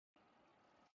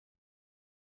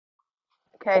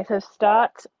Okay, so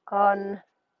start on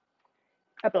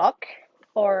a block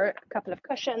or a couple of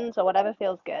cushions or whatever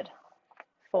feels good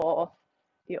for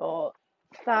your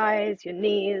thighs, your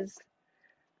knees.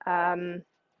 Um,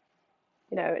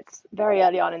 it's very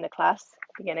early on in the class,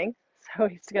 beginning, so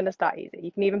it's going to start easy.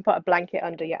 You can even put a blanket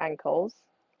under your ankles.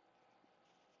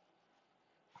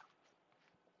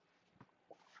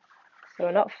 So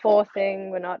we're not forcing,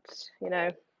 we're not,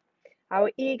 our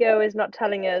ego is not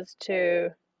telling us to,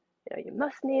 you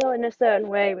must kneel in a certain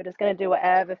way. We're just going to do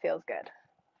whatever feels good.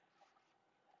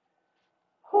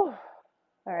 Whew.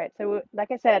 All right, so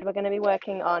like I said, we're going to be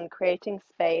working on creating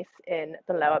space in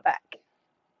the lower back.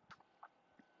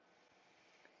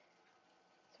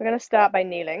 So we're going to start by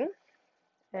kneeling,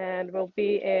 and we'll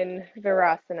be in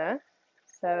Virasana.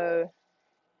 So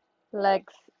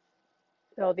legs,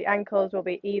 or the ankles will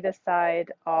be either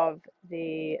side of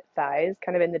the thighs,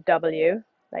 kind of in the W,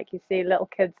 like you see little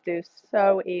kids do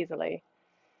so easily.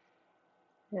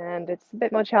 And it's a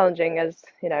bit more challenging as,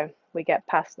 we get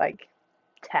past like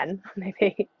 10,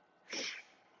 maybe.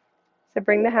 So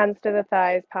bring the hands to the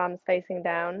thighs, palms facing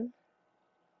down.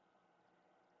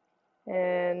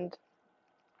 And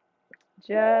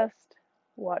just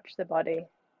watch the body.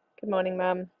 Good morning,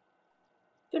 Mum.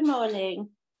 Good morning.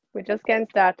 We're just getting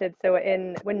started, so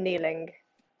we're kneeling.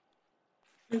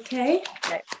 Okay.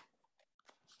 Okay.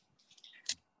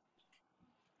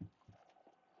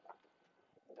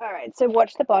 All right, so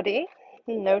watch the body.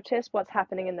 Notice what's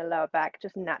happening in the lower back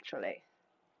just naturally.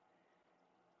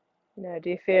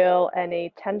 Do you feel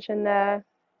any tension there?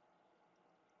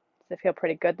 Does it feel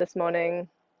pretty good this morning?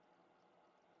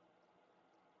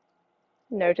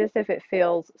 Notice if it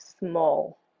feels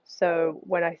small. So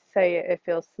when I say it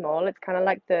feels small, it's kind of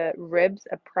like the ribs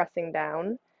are pressing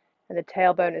down and the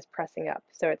tailbone is pressing up.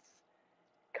 So it's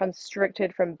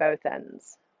constricted from both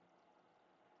ends.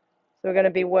 So we're going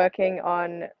to be working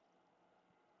on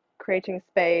creating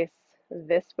space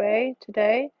this way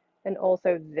today and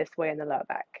also this way in the lower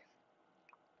back.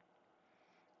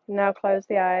 Now close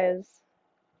the eyes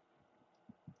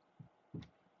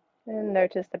and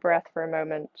notice the breath for a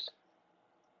moment.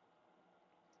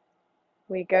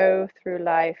 We go through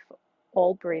life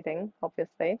all breathing,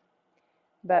 obviously,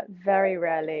 but very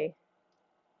rarely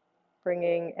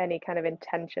bringing any kind of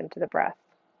intention to the breath.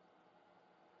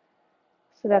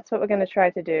 So that's what we're going to try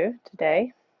to do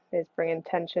today, is bring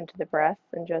intention to the breath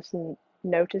and just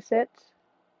notice it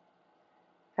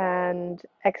and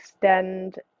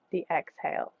extend the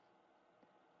exhale.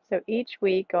 So each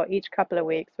week or each couple of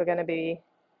weeks, we're going to be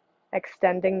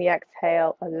extending the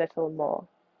exhale a little more.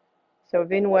 So we've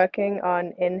been working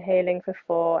on inhaling for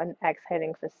 4 and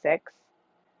exhaling for 6.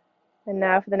 And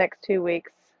now for the next 2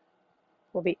 weeks,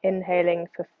 we'll be inhaling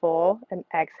for 4 and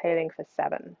exhaling for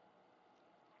 7.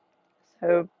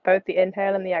 So both the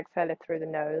inhale and the exhale are through the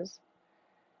nose.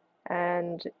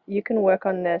 And you can work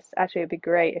on this, actually it'd be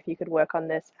great if you could work on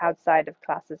this outside of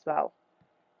class as well,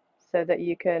 so that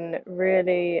you can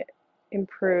really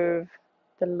improve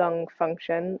the lung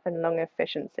function and lung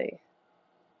efficiency.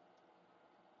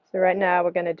 So right now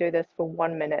we're going to do this for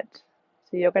 1 minute.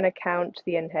 So you're going to count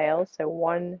the inhale, so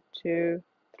 1, 2,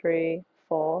 3,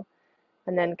 4,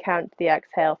 and then count the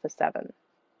exhale for 7.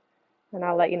 And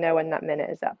I'll let you know when that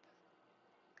minute is up.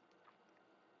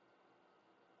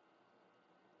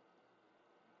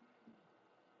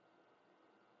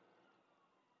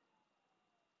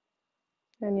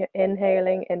 And you're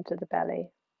inhaling into the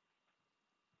belly.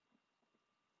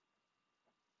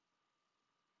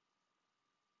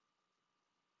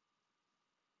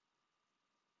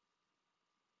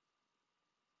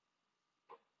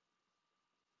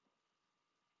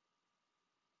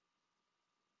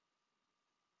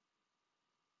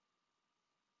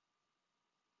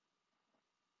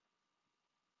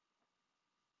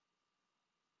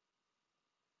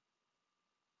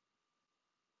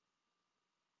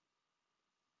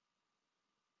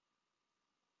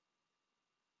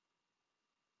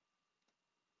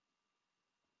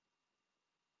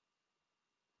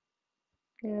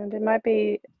 And it might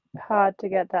be hard to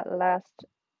get that last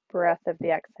breath of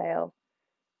the exhale.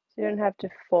 So you don't have to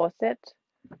force it,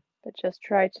 but just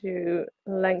try to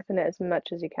lengthen it as much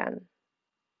as you can.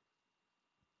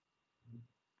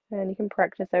 And you can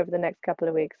practice over the next couple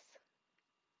of weeks.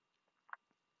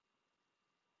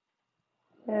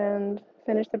 And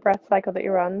finish the breath cycle that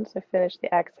you're on. So finish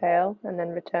the exhale and then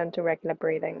return to regular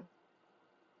breathing.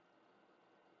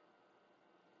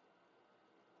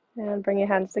 And bring your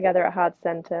hands together at heart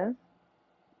center.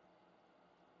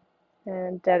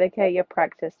 And dedicate your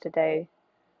practice today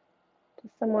to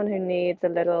someone who needs a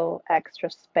little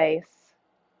extra space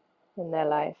in their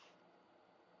life.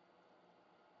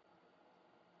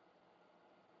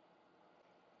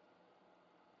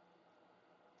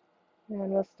 And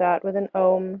we'll start with an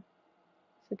Om.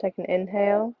 So take an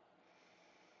inhale.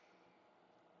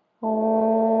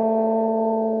 Om.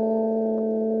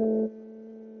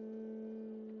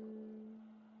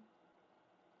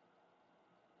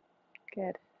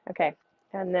 Good. Okay.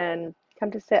 And then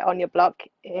come to sit on your block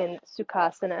in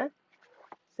Sukhasana,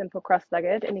 simple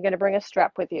cross-legged, and you're going to bring a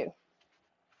strap with you.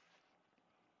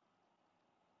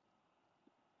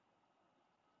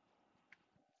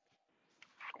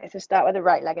 Okay, so start with the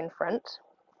right leg in front.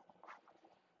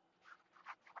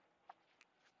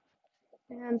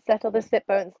 And settle the sit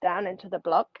bones down into the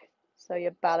block so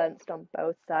you're balanced on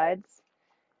both sides.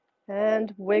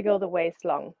 And wiggle the waist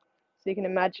long. So you can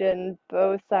imagine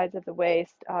both sides of the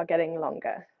waist are getting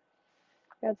longer.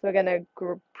 Good, so we're going to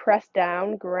press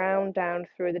down, ground down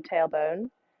through the tailbone,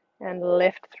 and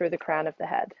lift through the crown of the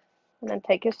head. And then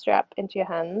take your strap into your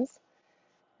hands.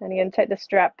 And you're going to take the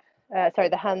strap,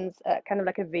 the hands kind of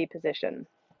like a V position.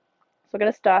 So we're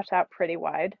going to start out pretty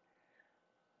wide.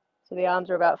 So the arms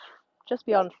are about just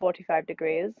beyond 45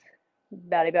 degrees,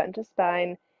 belly button to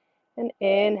spine, and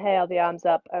inhale the arms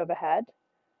up overhead,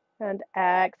 and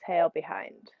exhale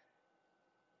behind.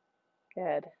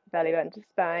 Good, belly button to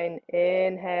spine,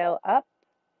 inhale up,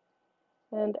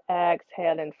 and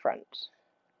exhale in front.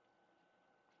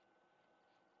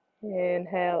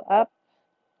 Inhale up,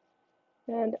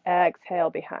 and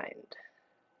exhale behind.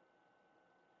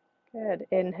 Good,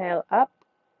 inhale up,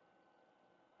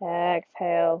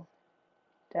 exhale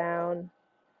down.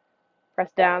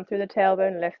 Press down through the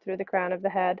tailbone, lift through the crown of the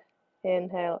head.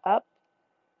 Inhale up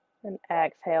and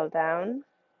exhale down.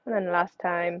 And then last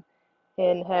time,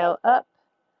 inhale up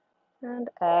and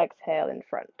exhale in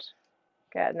front.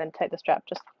 Good, and then take the strap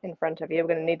just in front of you.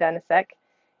 We're going to need that in a sec.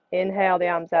 Inhale the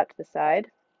arms out to the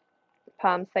side,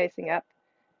 palms facing up,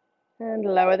 and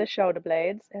lower the shoulder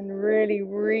blades and really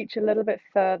reach a little bit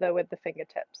further with the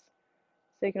fingertips.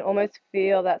 So you can almost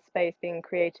feel that space being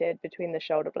created between the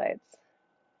shoulder blades.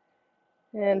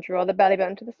 And draw the belly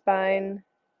button to the spine,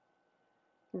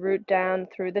 root down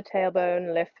through the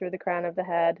tailbone, lift through the crown of the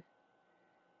head,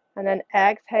 and then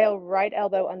exhale, right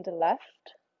elbow under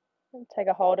left, and take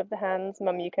a hold of the hands.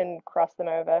 Mum, you can cross them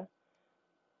over,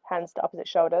 hands to opposite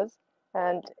shoulders,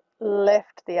 and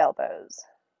lift the elbows.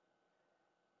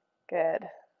 Good.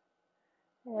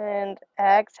 And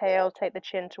exhale, take the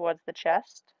chin towards the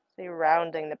chest, so you're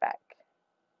rounding the back.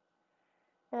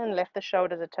 And lift the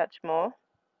shoulders a touch more.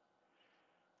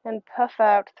 And puff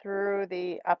out through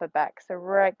the upper back, so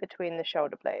right between the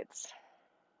shoulder blades.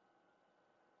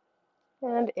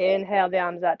 And inhale the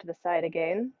arms out to the side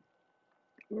again.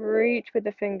 Reach with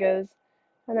the fingers,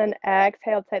 and then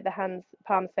exhale, take the hands,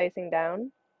 palms facing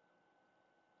down.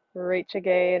 Reach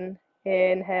again,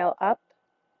 inhale up,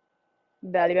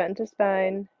 belly button to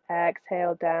spine,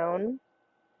 exhale down,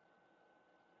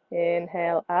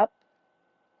 inhale up,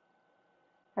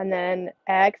 and then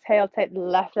exhale, take the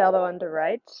left elbow under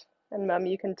right, and Mum,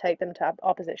 you can take them to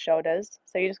opposite shoulders.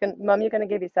 So you're just going to, Mum, you're going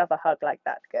to give yourself a hug like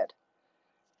that, good.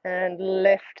 And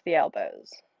lift the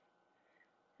elbows.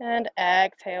 And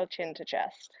exhale, chin to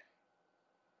chest.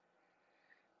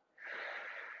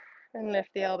 And lift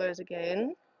the elbows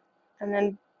again. And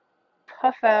then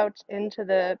puff out into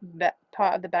the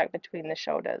part of the back between the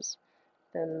shoulders,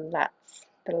 the lats,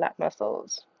 the lat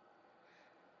muscles.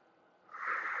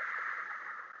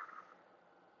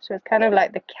 So it's kind of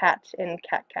like the cat in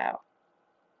cat-cow.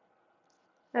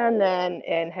 And then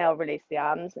inhale, release the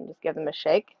arms and just give them a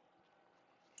shake.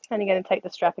 And you're going to take the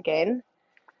strap again.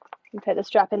 And take the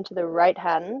strap into the right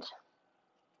hand.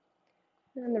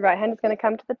 And the right hand is going to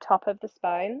come to the top of the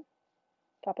spine,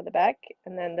 top of the back,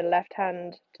 and then the left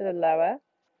hand to the lower.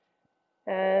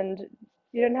 And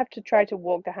you don't have to try to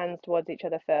walk the hands towards each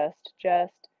other first.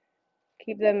 Just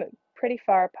keep them pretty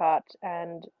far apart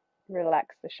and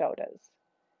relax the shoulders.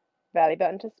 Belly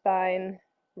button to spine,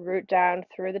 root down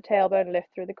through the tailbone, lift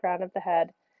through the crown of the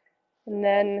head, and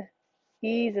then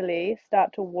easily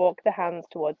start to walk the hands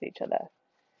towards each other,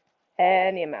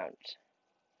 any amount.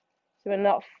 So we're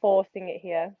not forcing it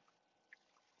here.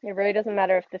 It really doesn't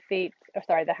matter if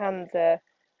the hands are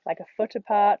like a foot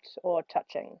apart or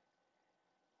touching.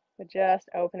 We're just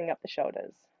opening up the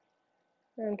shoulders.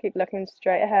 And keep looking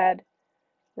straight ahead.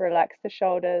 Relax the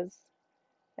shoulders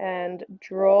and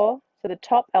draw. So the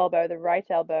top elbow, the right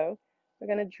elbow, we're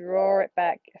going to draw it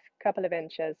back a couple of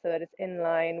inches so that it's in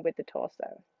line with the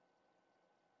torso.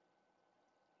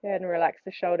 Good, and relax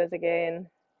the shoulders again.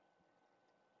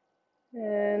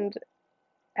 And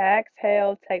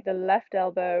exhale, take the left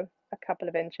elbow a couple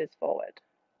of inches forward.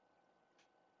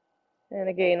 And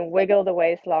again, wiggle the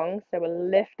waist long, so we're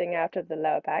lifting out of the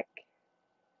lower back.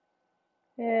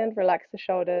 And relax the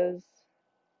shoulders.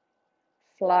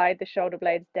 slide the shoulder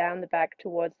blades down the back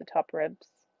towards the top ribs.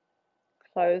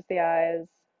 Close the eyes.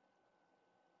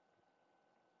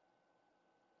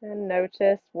 And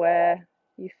notice where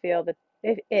you feel the,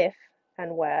 if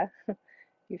and where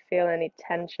you feel any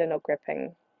tension or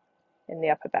gripping in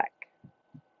the upper back,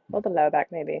 or the lower back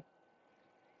maybe.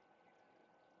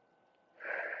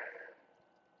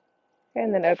 Okay,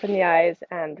 and then open the eyes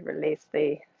and release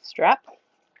the strap.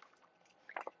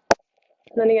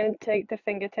 Then you're going to take the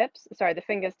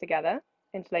fingers together,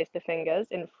 interlace the fingers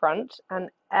in front, and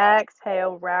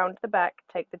exhale, round the back,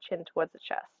 take the chin towards the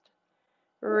chest.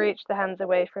 Reach the hands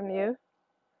away from you,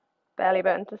 belly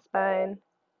button to spine,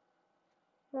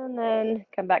 and then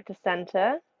come back to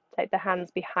center. Take the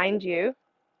hands behind you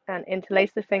and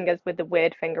interlace the fingers with the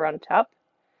weird finger on top.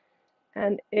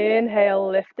 And inhale,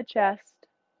 lift the chest,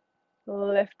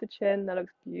 lift the chin. That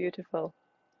looks beautiful.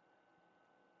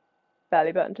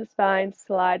 Belly button to spine,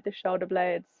 slide the shoulder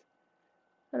blades,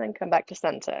 and then come back to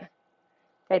center.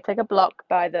 Okay, take a block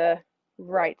by the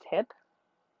right hip.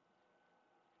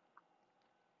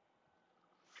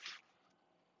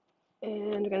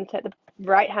 And we're going to take the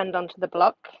right hand onto the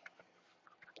block.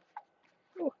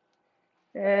 Ooh.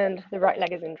 And the right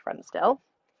leg is in front still.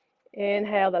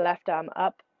 Inhale the left arm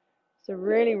up. So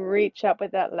really reach up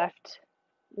with that left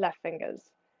fingers.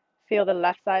 Feel the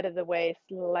left side of the waist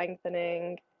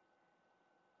lengthening.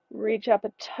 Reach up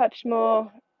a touch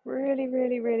more. Really,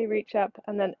 really, really reach up.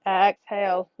 And then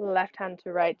exhale, left hand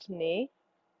to right knee.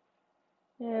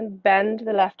 And bend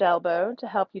the left elbow to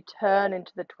help you turn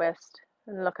into the twist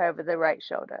and look over the right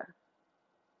shoulder.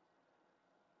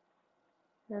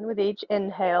 And with each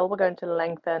inhale, we're going to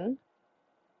lengthen.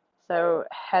 So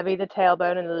heavy the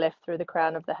tailbone and lift through the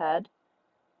crown of the head.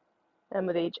 And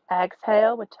with each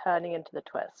exhale, we're turning into the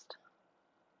twist.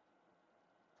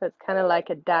 So it's kind of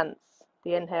like a dance.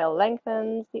 The inhale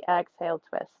lengthens, the exhale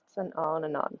twists, and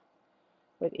on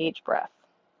with each breath.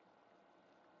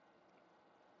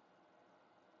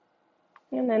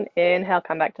 And then inhale,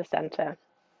 come back to center.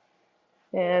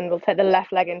 And we'll take the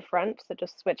left leg in front, so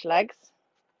just switch legs.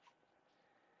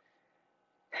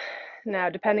 Now,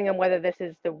 depending on whether this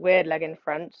is the weird leg in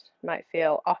front, might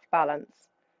feel off balance.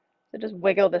 So just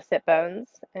wiggle the sit bones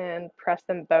and press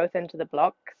them both into the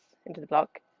block,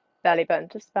 belly button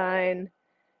to spine,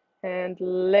 and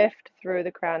lift through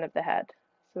the crown of the head.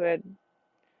 So we're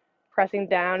pressing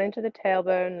down into the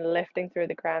tailbone, lifting through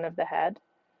the crown of the head.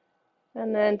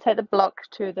 And then take the block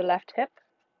to the left hip.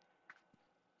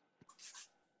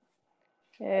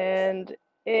 And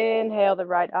inhale the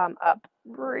right arm up.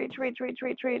 Reach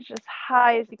as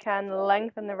high as you can.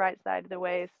 Lengthen the right side of the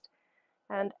waist.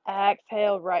 And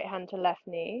exhale, right hand to left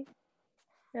knee.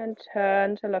 And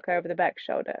turn to look over the back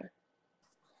shoulder.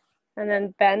 And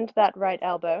then bend that right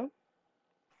elbow.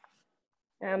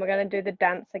 And we're going to do the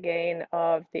dance again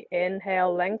of the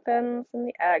inhale lengthens and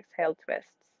the exhale twists.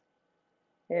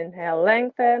 Inhale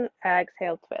lengthen,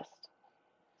 exhale twist.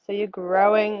 So you're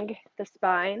growing the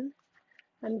spine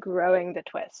and growing the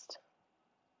twist.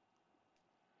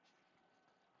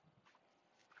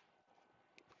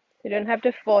 You don't have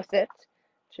to force it,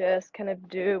 just kind of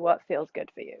do what feels good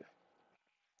for you.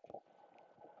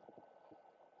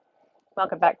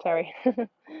 Welcome back, Terry.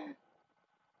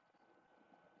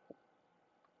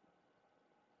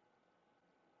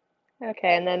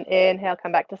 Okay, and then inhale,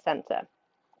 come back to center.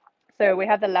 So we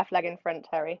have the left leg in front,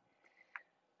 Terry.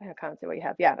 I can't see what you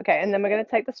have. Yeah, okay, and then we're going to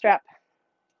take the strap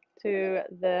to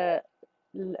the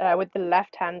with the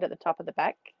left hand at the top of the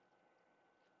back,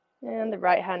 and the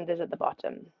right hand is at the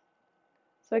bottom.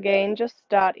 So again, just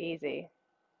start easy.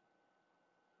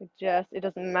 It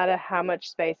doesn't matter how much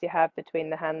space you have between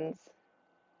the hands.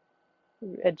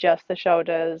 Adjust the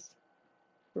shoulders,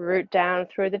 root down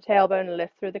through the tailbone,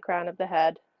 lift through the crown of the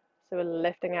head. So we're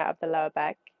lifting out of the lower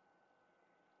back.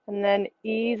 And then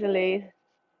easily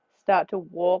start to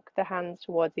walk the hands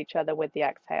towards each other with the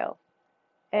exhale.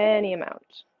 Any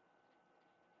amount.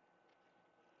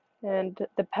 And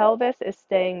the pelvis is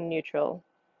staying neutral.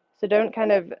 So don't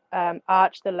kind of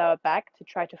arch the lower back to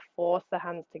try to force the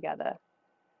hands together.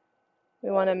 We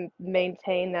want to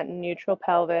maintain that neutral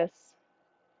pelvis,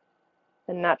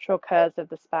 the natural curves of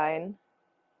the spine.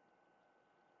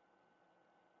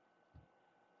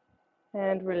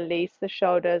 And release the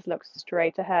shoulders, look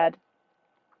straight ahead.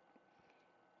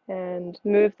 And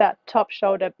move that top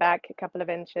shoulder back a couple of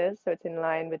inches so it's in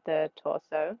line with the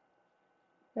torso.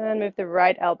 And move the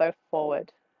right elbow forward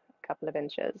a couple of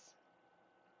inches.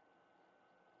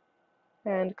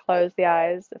 And close the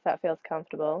eyes if that feels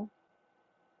comfortable.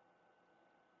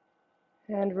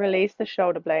 And release the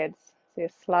shoulder blades. So you're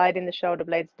sliding the shoulder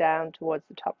blades down towards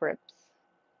the top ribs.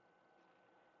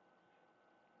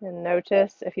 And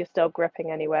notice if you're still gripping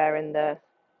anywhere in the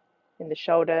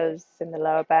shoulders, in the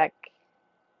lower back,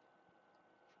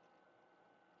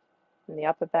 in the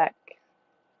upper back.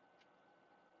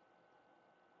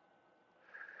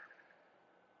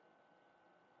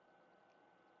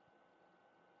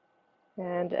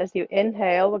 And as you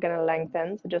inhale, we're going to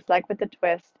lengthen. So just like with the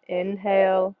twist,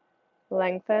 inhale,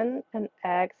 lengthen, and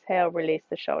exhale, release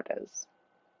the shoulders.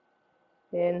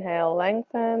 Inhale,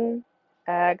 lengthen,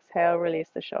 exhale, release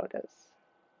the shoulders.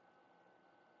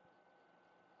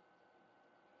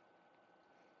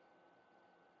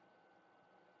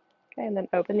 Okay, and then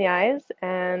open the eyes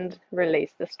and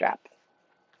release the strap.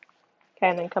 Okay,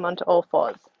 and then come onto all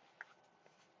fours.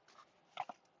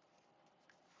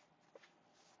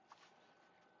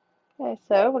 Okay,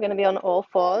 so we're going to be on all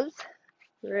fours.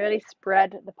 Really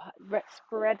spread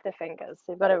the fingers.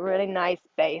 So you've got a really nice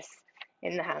base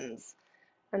in the hands.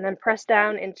 And then press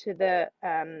down into the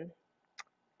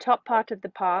top part of the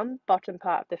palm, bottom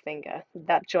part of the finger,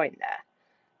 that joint there.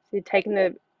 So you're taking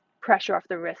the pressure off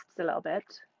the wrists a little bit.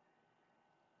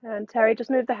 And Terry,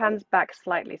 just move the hands back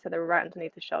slightly so they're right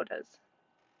underneath the shoulders.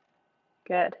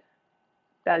 Good.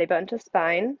 Belly button to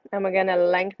spine. And we're going to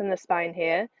lengthen the spine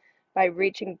here by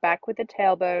reaching back with the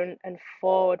tailbone and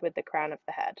forward with the crown of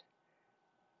the head.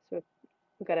 So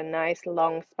we've got a nice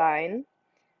long spine.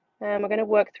 And we're going to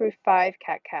work through 5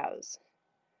 cat-cows.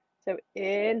 So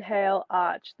inhale,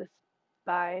 arch the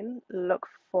spine, look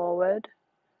forward.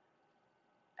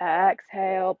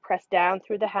 Exhale, press down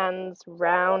through the hands,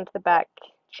 round the back,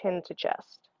 chin to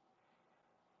chest.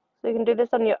 So you can do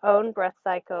this on your own breath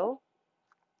cycle,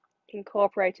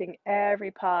 incorporating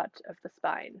every part of the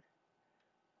spine.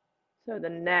 So the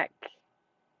neck,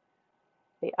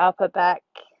 the upper back,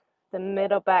 the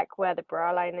middle back where the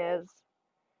brow line is,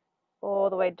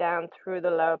 all the way down through the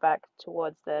lower back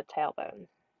towards the tailbone.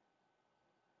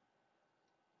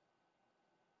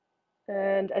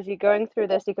 And as you're going through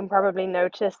this, you can probably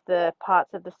notice the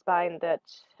parts of the spine that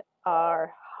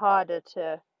are harder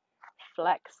to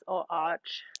flex or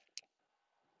arch.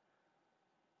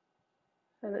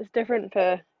 And it's different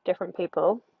for different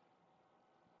people.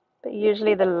 But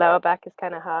usually the lower back is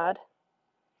kind of hard.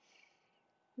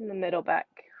 And the middle back.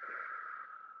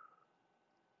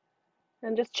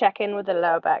 And just check in with the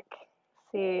lower back.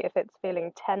 See if it's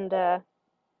feeling tender,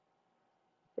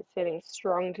 if it's feeling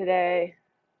strong today.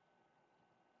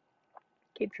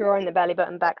 Keep drawing the belly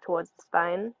button back towards the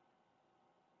spine.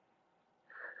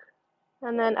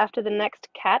 And then after the next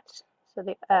cat, so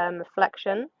the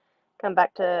flexion, come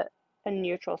back to a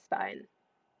neutral spine.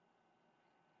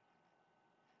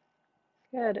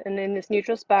 Good. And in this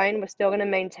neutral spine, we're still going to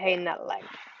maintain that length.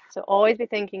 So always be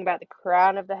thinking about the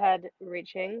crown of the head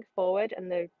reaching forward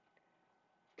and the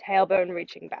tailbone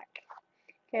reaching back.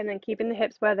 Okay, and then keeping the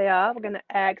hips where they are, we're going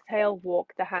to exhale,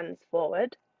 walk the hands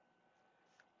forward.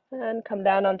 And come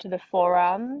down onto the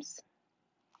forearms.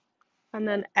 And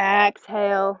then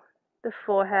exhale the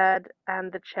forehead and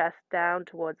the chest down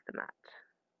towards the mat.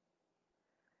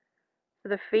 So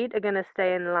the feet are going to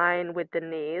stay in line with the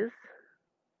knees.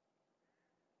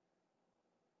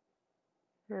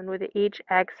 And with each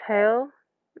exhale,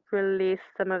 release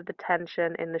some of the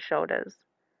tension in the shoulders.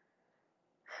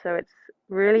 So it's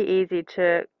really easy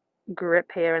to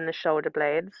grip here in the shoulder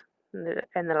blades and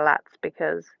the lats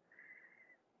because,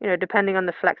 you know, depending on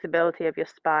the flexibility of your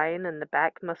spine and the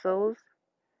back muscles,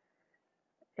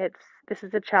 this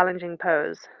is a challenging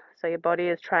pose. So your body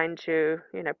is trying to,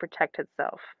 you know, protect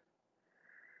itself.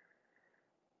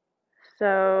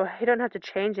 So you don't have to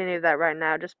change any of that right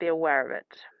now, just be aware of it.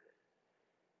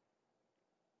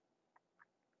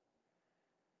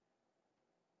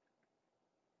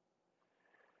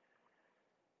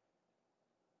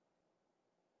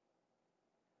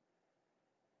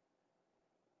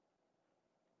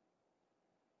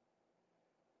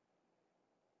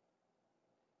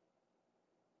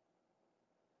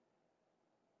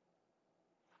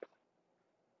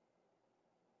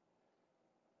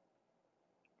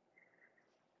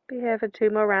 Be here for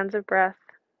 2 more rounds of breath.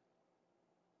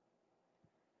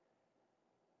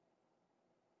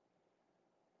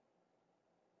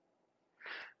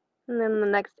 And then the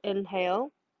next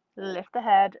inhale, lift the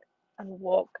head and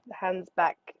walk the hands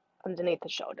back underneath the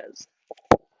shoulders.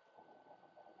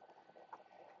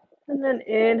 And then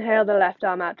inhale the left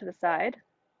arm out to the side.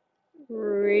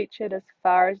 Reach it as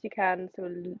far as you can,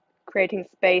 so creating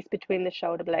space between the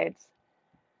shoulder blades.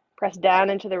 Press down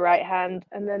into the right hand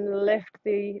and then lift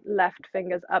the left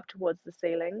fingers up towards the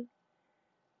ceiling.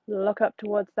 Look up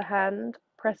towards the hand,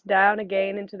 press down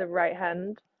again into the right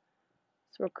hand.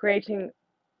 So we're creating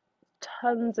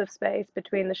tons of space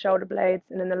between the shoulder blades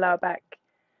and in the lower back.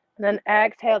 And then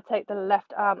exhale, take the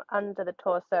left arm under the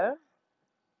torso.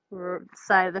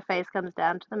 Side of the face comes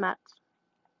down to the mat.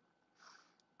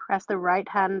 Press the right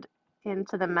hand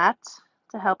into the mat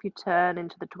to help you turn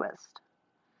into the twist.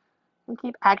 And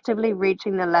keep actively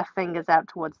reaching the left fingers out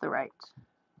towards the right.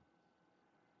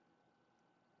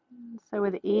 So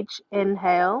with each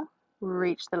inhale,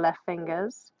 reach the left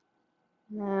fingers.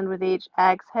 And with each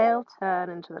exhale,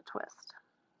 turn into the twist.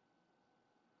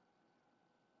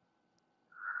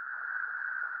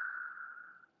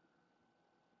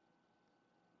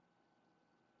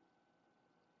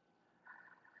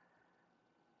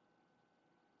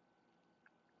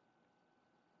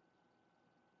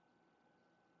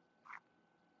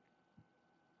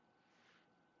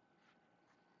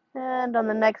 And on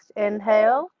the next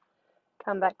inhale,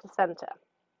 come back to center.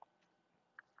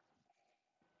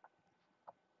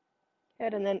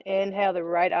 Good, and then inhale the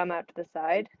right arm out to the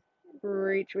side.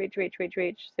 Reach, reach, reach, reach,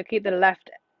 reach. So keep the left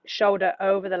shoulder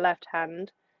over the left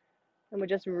hand. And we're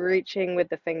just reaching with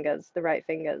the fingers, the right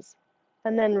fingers.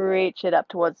 And then reach it up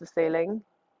towards the ceiling.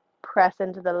 Press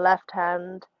into the left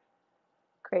hand.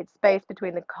 Create space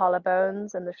between the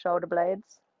collarbones and the shoulder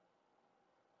blades.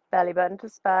 Belly button to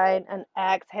spine. And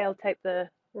exhale, take the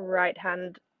right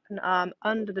hand and arm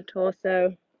under the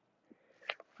torso.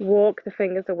 Walk the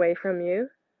fingers away from you.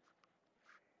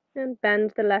 And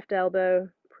bend the left elbow.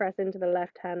 Press into the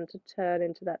left hand to turn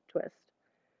into that twist.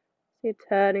 So you're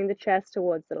turning the chest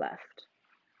towards the left.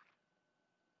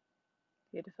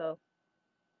 Beautiful.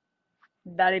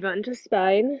 Belly button to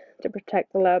spine to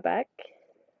protect the lower back.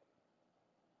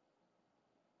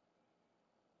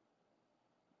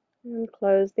 And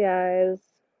close the eyes.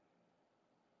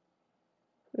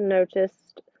 Notice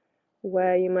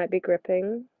where you might be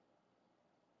gripping.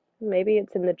 Maybe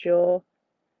it's in the jaw,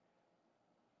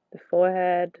 the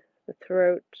forehead, the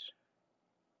throat.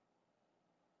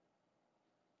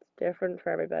 It's different for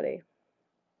everybody.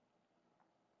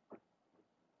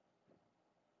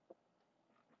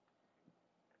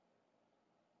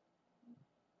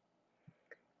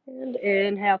 And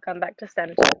inhale, come back to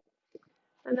center.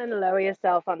 And then lower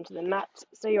yourself onto the mat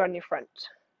so you're on your front.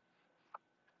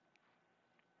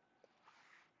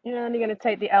 And you're going to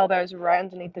take the elbows right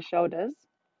underneath the shoulders.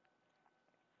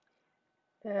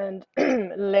 And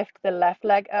lift the left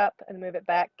leg up and move it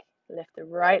back. Lift the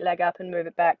right leg up and move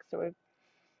it back. So we're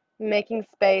making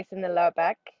space in the lower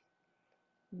back.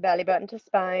 Belly button to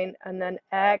spine. And then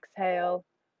exhale.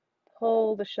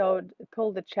 Pull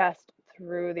the chest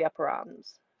through the upper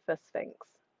arms for Sphinx.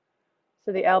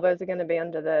 So the elbows are going to be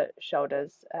under the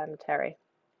shoulders, Terry.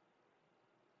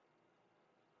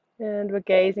 And we're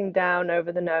gazing down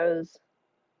over the nose.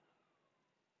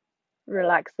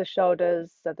 Relax the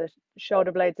shoulders so the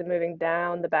shoulder blades are moving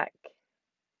down the back.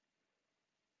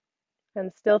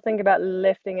 And still think about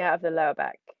lifting out of the lower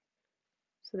back.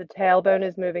 So the tailbone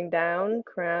is moving down,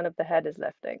 crown of the head is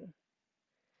lifting.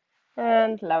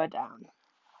 And lower down.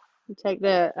 You take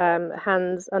the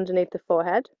hands underneath the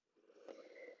forehead.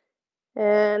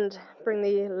 And bring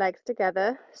the legs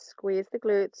together, squeeze the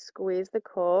glutes, squeeze the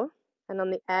core, and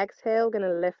on the exhale, we're going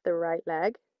to lift the right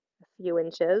leg a few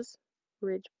inches,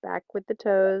 reach back with the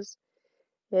toes,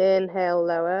 inhale,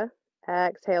 lower,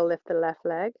 exhale, lift the left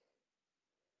leg,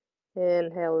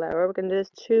 inhale, lower. We're going to do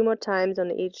this 2 more times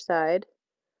on each side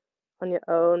on your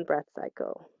own breath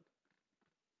cycle.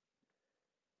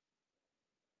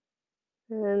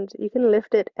 And you can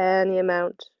lift it any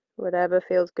amount, whatever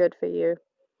feels good for you.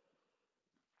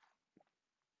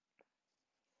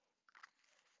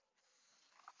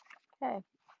 Okay,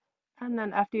 and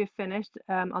then after you've finished,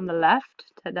 on the left,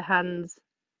 take the hands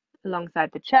alongside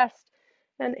the chest,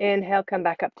 and inhale, come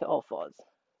back up to all fours.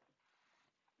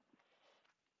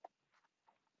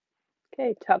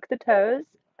 Okay, tuck the toes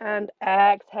and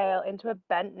exhale into a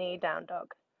bent knee down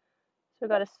dog. So we've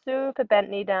got a super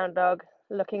bent knee down dog,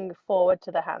 looking forward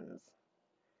to the hands.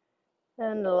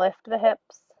 And lift the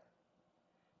hips.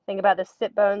 Think about the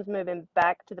sit bones moving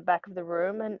back to the back of the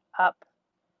room and up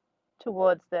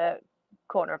towards the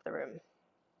corner of the room.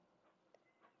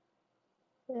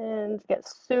 And get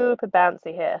super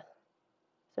bouncy here.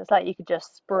 So it's like you could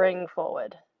just spring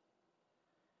forward.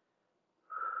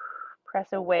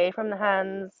 Press away from the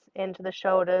hands, into the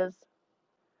shoulders.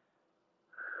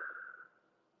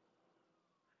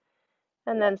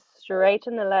 And then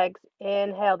straighten the legs.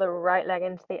 Inhale the right leg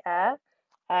into the air.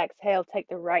 Exhale, take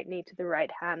the right knee to the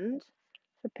right hand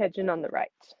for pigeon on the right.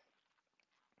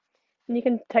 And you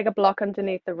can take a block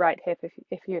underneath the right hip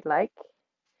if you'd like.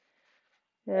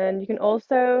 And you can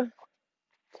also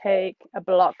take a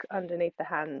block underneath the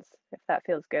hands if that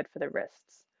feels good for the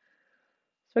wrists.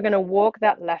 So we're going to walk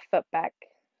that left foot back.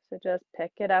 So just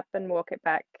pick it up and walk it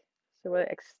back. So we're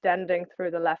extending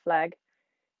through the left leg,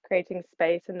 creating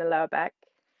space in the lower back.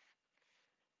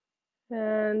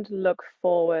 And look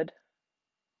forward.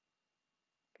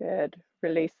 Good.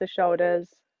 Release the shoulders.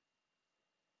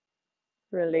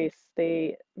 Release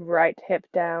the right hip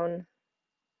down.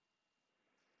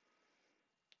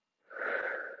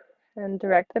 And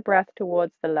direct the breath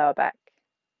towards the lower back.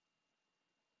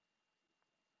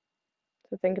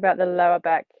 So think about the lower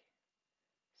back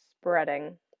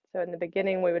spreading. So in the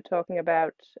beginning, we were talking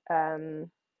about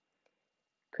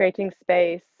creating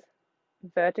space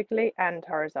vertically and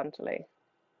horizontally.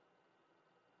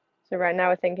 So right now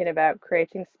we're thinking about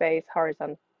creating space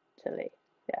horizontally.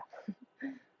 Yeah.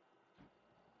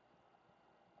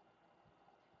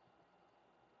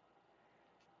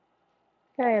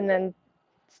 Okay, and then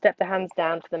step the hands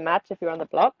down to the mat if you're on the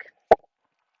block.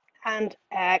 And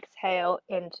exhale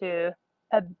into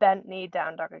a bent knee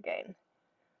down dog again.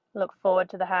 Look forward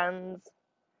to the hands.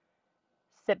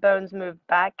 Sit bones move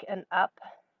back and up.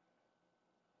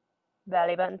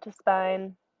 Belly button to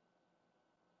spine.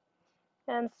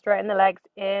 And straighten the legs.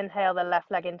 Inhale the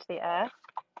left leg into the air.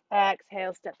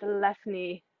 Exhale, step the left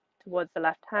knee towards the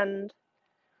left hand.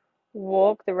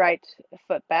 Walk the right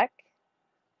foot back.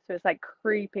 So it's like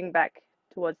creeping back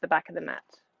towards the back of the mat.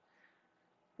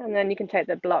 And then you can take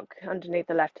the block underneath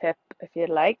the left hip if you'd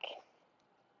like.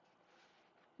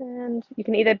 And you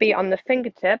can either be on the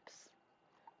fingertips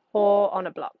or on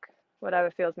a block,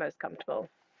 whatever feels most comfortable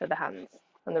for the hands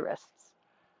and the wrists.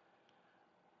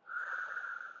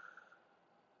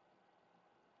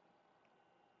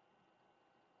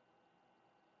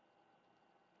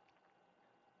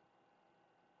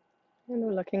 And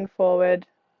we're looking forward.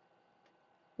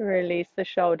 Release the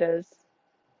shoulders,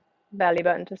 belly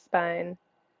button to spine,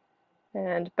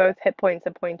 and both hip points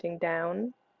are pointing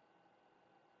down.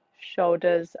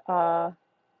 Shoulders are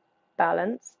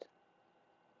balanced.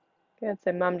 Good.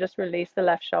 So mum, just release the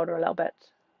left shoulder a little bit.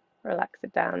 Relax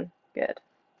it down. Good.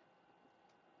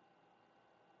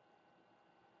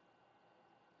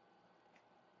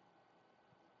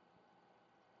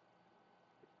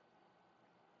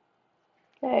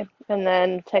 Okay, and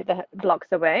then take the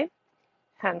blocks away.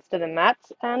 Hands to the mat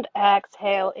and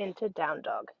exhale into down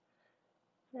dog.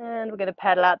 And we're going to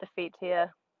pedal out the feet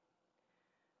here.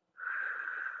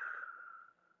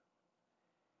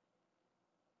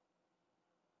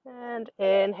 And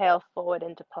inhale forward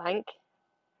into plank.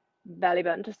 Belly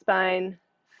button to spine.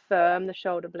 Firm the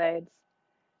shoulder blades.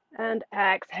 And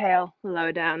exhale,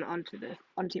 lower down onto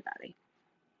your belly.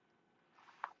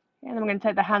 And I'm going to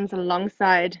take the hands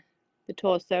alongside the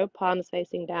torso, palms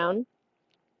facing down.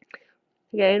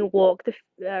 Again, walk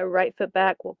the right foot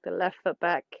back, walk the left foot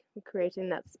back, creating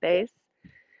that space.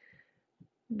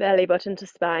 Belly button to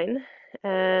spine.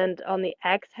 And on the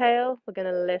exhale, we're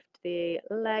going to lift the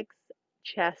legs,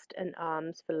 chest, and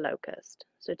arms for locust.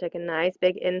 So take a nice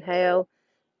big inhale,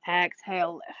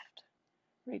 exhale, lift.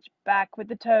 Reach back with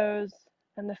the toes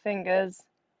and the fingers.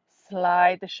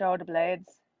 Slide the shoulder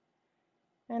blades.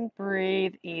 And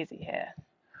breathe easy here.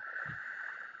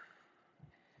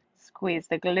 Squeeze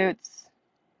the glutes.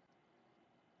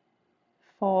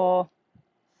 4,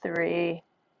 3,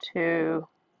 2,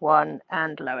 1,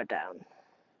 and lower down.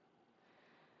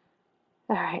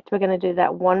 All right, we're going to do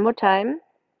that one more time.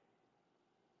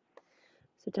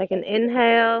 So take an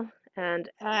inhale and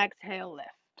exhale, lift.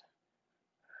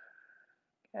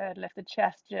 Good, lift the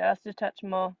chest just a touch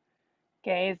more.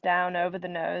 Gaze down over the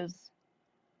nose.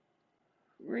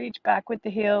 Reach back with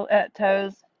the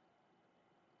toes.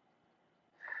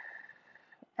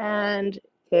 And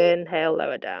inhale,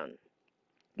 lower down.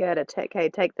 Good, take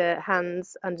the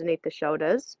hands underneath the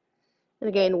shoulders. And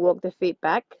again, walk the feet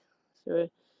back. So we're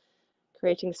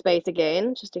creating space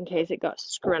again, just in case it got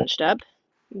scrunched up.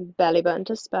 Belly button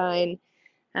to spine.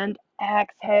 And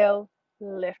exhale,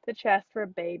 lift the chest for a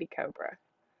baby cobra.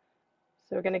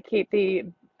 So we're going to keep the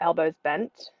elbows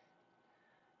bent.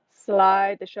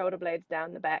 Slide the shoulder blades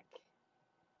down the back.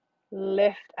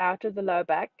 Lift out of the lower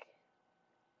back.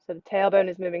 So the tailbone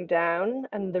is moving down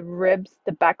and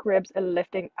the back ribs are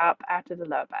lifting up out of the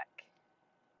lower back.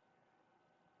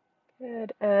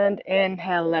 Good. And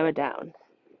inhale, lower down.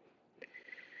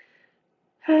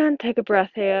 And take a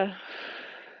breath here.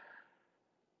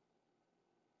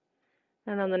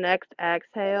 And on the next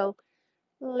exhale,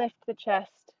 lift the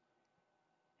chest.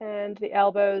 And the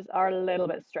elbows are a little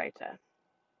bit straighter.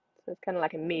 So it's kind of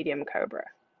like a medium cobra.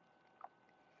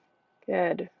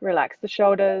 Good. Relax the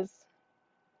shoulders.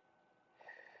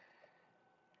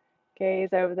 Gaze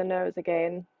over the nose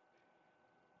again.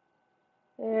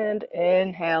 And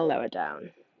inhale, lower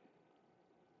down.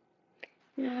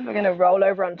 And we're going to roll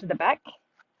over onto the back.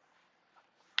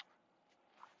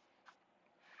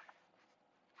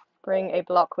 bring a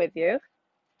block with you.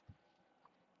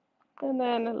 And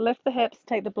then lift the hips,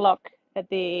 take the block at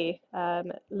the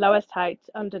lowest height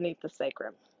underneath the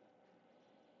sacrum.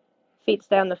 Feet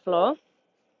stay on the floor.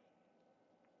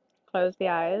 Close the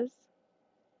eyes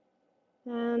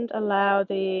and allow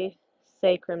the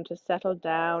sacrum to settle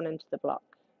down into the block.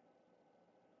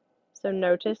 So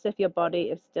notice if your body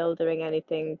is still doing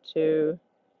anything to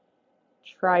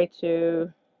try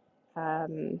to,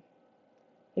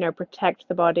 protect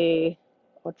the body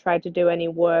or try to do any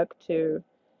work to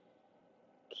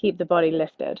keep the body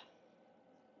lifted.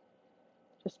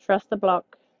 Just trust the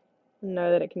block and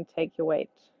know that it can take your weight.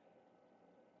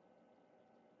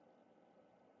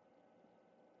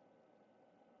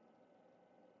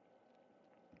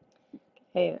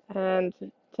 Okay, and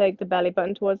take the belly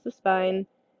button towards the spine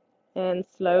and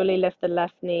slowly lift the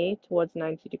left knee towards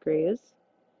 90 degrees.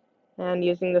 And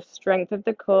using the strength of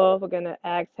the core, we're going to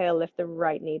exhale, lift the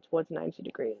right knee towards 90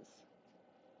 degrees.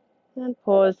 And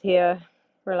pause here,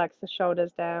 relax the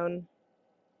shoulders down.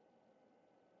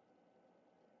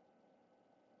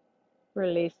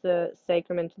 Release the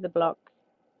sacrum into the block.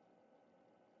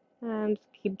 And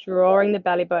keep drawing the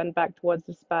belly button back towards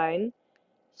the spine.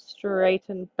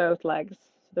 Straighten both legs,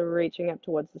 so they're reaching up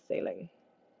towards the ceiling.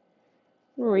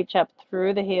 Reach up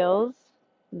through the heels,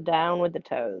 down with the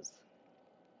toes.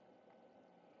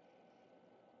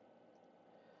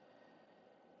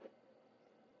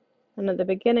 And at the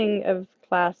beginning of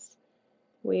class,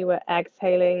 we were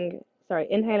inhaling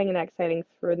and exhaling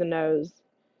through the nose,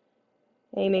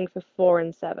 aiming for 4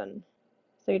 and 7.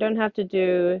 So you don't have to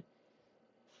do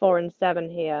 4 and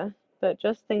 7 here, but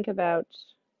just think about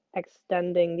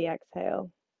extending the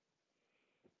exhale,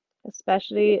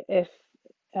 especially if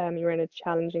you're in a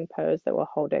challenging pose that we're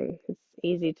holding. It's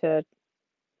easy to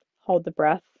hold the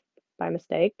breath by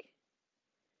mistake.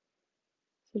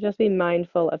 So just be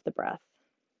mindful of the breath.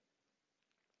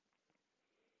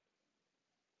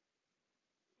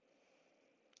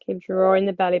 Keep drawing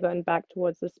the belly button back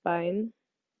towards the spine.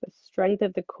 The strength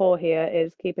of the core here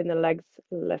is keeping the legs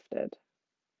lifted.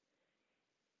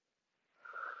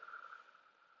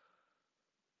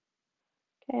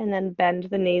 Okay, and then bend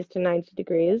the knees to 90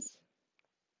 degrees.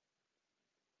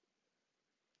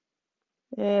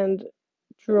 And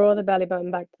draw the belly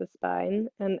button back to the spine.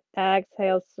 And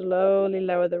exhale, slowly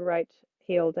lower the right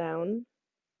heel down.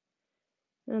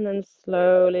 And then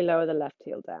slowly lower the left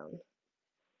heel down.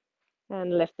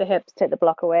 And lift the hips, take the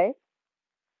block away.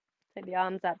 Take the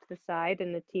arms out to the side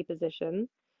in the T position.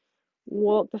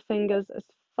 Walk the fingers as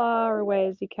far away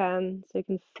as you can so you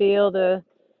can feel the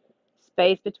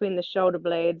space between the shoulder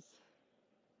blades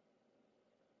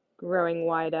growing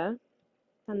wider.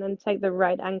 And then take the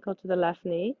right ankle to the left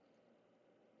knee.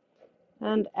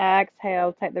 And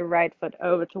exhale, take the right foot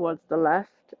over towards the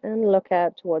left and look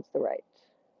out towards the right.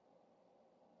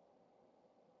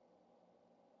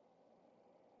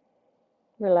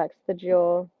 Relax the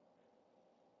jaw.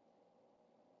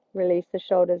 Release the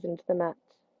shoulders into the mat.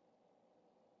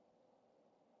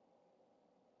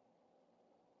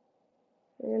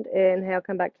 And inhale,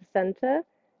 come back to center.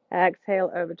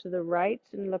 Exhale over to the right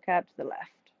and look out to the left.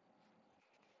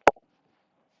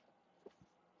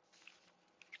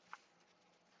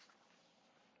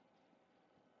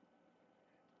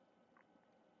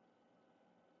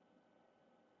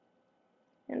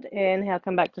 And inhale,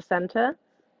 come back to center.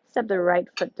 Step the right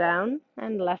foot down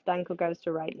and left ankle goes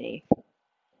to right knee.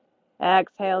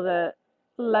 Exhale the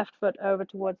left foot over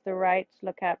towards the right,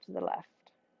 look out to the left.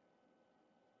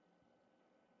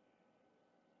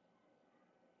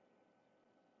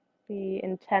 Be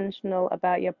intentional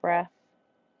about your breath.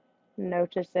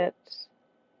 Notice it.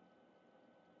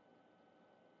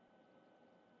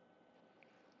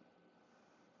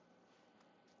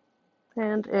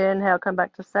 And inhale, come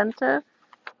back to center.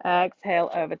 Exhale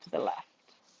over to the left.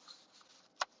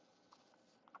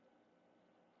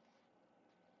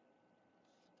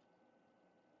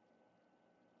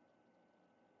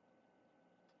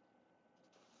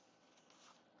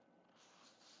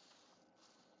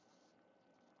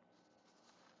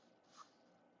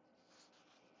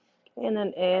 And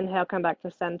then inhale, come back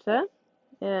to center.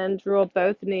 And draw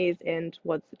both knees in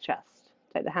towards the chest.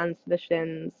 Take the hands to the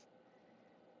shins.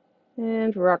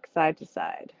 And rock side to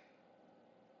side.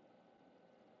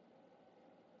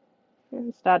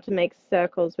 And start to make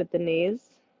circles with the knees,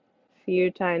 a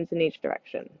few times in each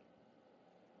direction.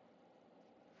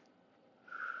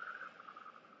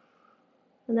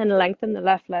 And then lengthen the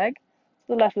left leg.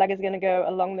 So the left leg is going to go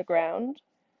along the ground.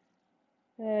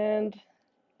 And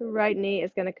the right knee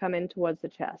is going to come in towards the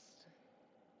chest.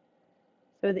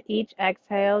 So with each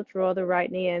exhale, draw the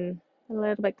right knee in a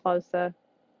little bit closer.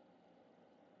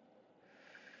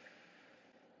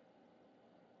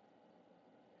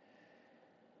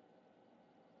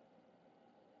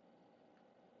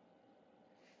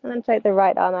 And then take the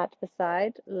right arm out to the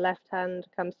side. Left hand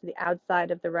comes to the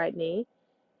outside of the right knee.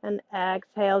 And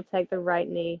exhale, take the right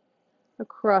knee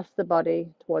across the body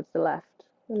towards the left.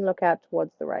 And look out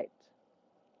towards the right.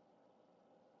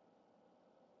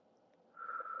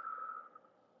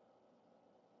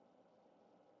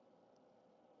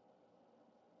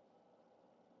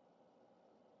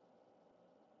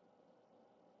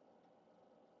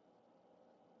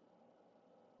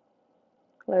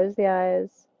 Close the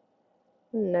eyes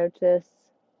and notice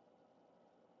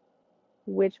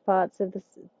which parts of the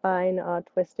spine are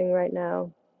twisting right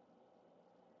now,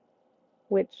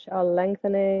 which are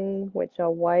lengthening, which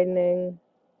are widening.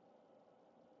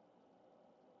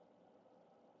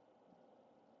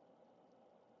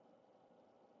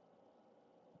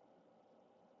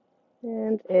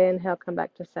 And inhale, come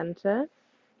back to center.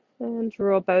 And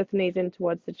draw both knees in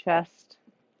towards the chest.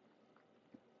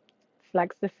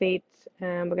 Flex the feet,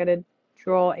 and we're going to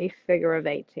draw a figure of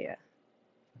 8 here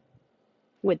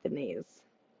with the knees.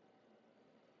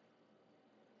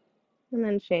 And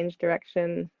then change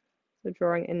direction, so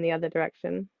drawing in the other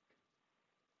direction.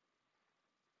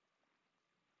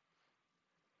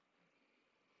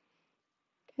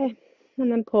 Okay,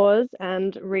 and then pause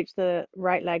and reach the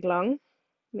right leg long.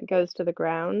 It goes to the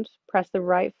ground. Press the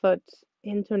right foot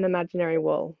into an imaginary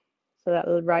wall so that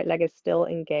the right leg is still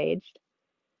engaged.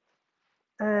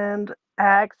 And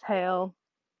exhale,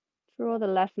 draw the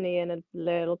left knee in a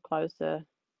little closer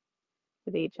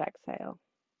with each exhale.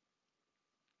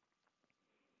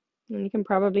 And you can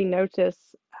probably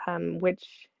notice which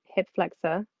hip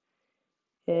flexor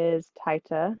is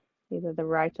tighter, either the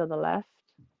right or the left,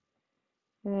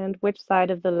 and which side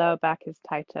of the lower back is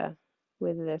tighter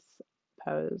with this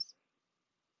pose.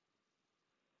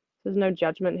 There's no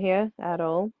judgment here at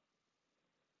all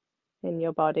in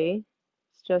your body.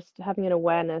 It's just having an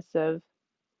awareness of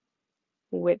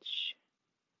which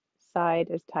side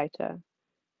is tighter.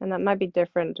 And that might be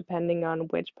different depending on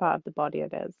which part of the body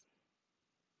it is.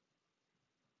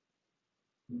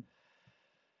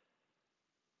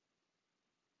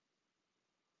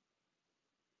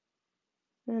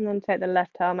 And then take the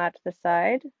left arm out to the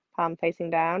side, palm facing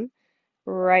down.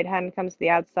 Right hand comes to the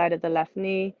outside of the left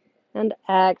knee. And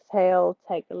exhale,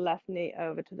 take the left knee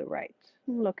over to the right.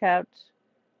 Look out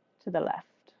to the left.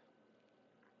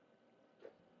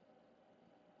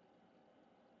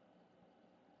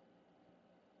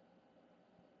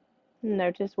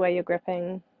 Notice where you're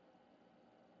gripping.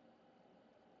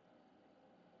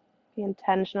 Be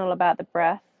intentional about the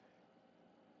breath.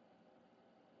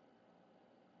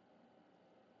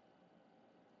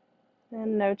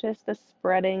 And notice the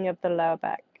spreading of the lower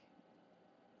back.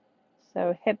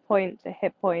 So hip point to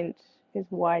hip point is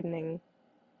widening.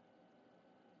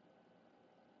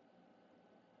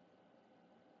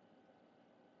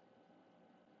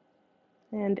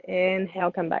 And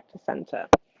inhale, come back to center.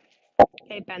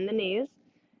 Okay, bend the knees.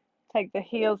 Take the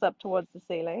heels up towards the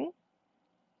ceiling.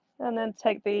 And then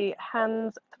take the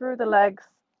hands through the legs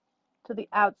to the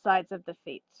outsides of the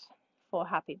feet for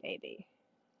happy baby.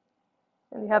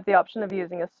 And you have the option of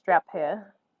using a strap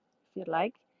here, if you'd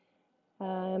like.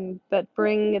 But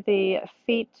bring the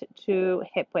feet to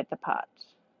hip width apart.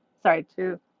 Sorry,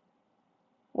 to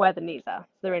where the knees are.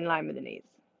 So they're in line with the knees.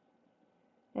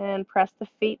 And press the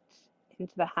feet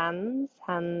into the hands,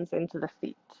 hands into the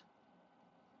feet.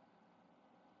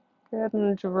 Good,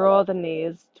 and draw the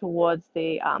knees towards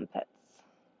the armpits.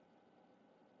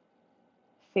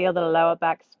 Feel the lower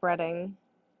back spreading.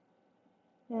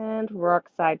 And rock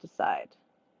side to side.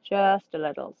 Just a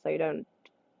little, so you don't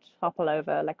topple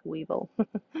over like a weevil.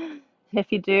 If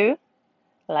you do,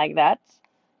 like that,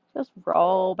 just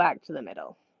roll back to the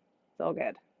middle. It's all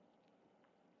good.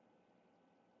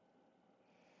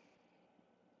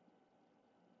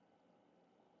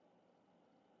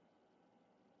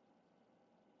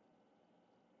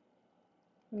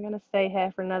 I'm going to stay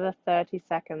here for another 30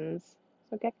 seconds.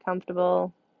 So get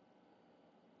comfortable.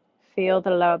 Feel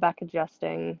the lower back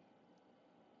adjusting.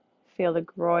 Feel the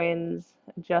groins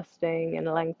adjusting and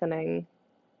lengthening.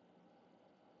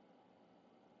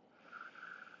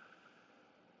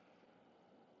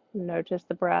 Notice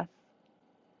the breath.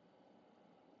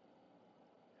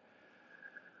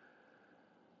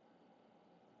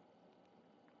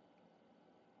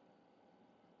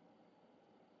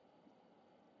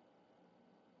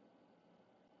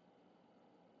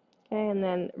 Okay, and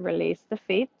then release the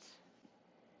feet.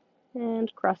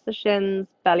 And cross the shins,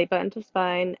 belly button to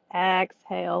spine.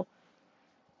 Exhale,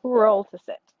 roll to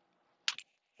sit.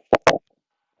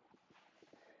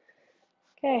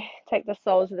 Okay, take the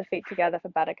soles of the feet together for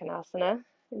Baddha Konasana.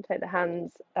 And take the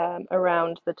hands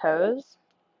around the toes.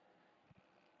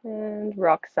 And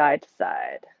rock side to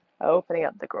side. opening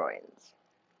up the groins.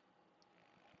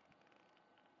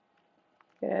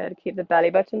 Good. Keep the belly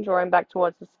button drawing back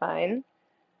towards the spine.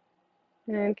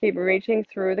 And keep reaching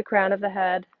through the crown of the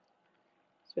head.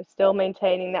 So we're still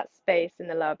maintaining that space in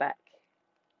the lower back.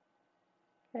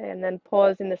 Okay, and then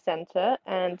pause in the center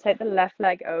and take the left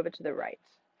leg over to the right.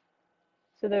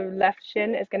 So the left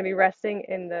shin is going to be resting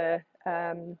in the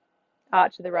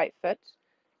arch of the right foot.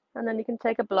 And then you can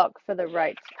take a block for the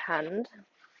right hand,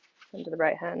 under the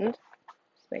right hand.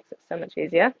 Just makes it so much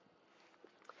easier.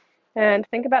 And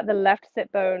think about the left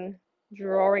sit bone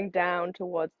drawing down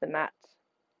towards the mat.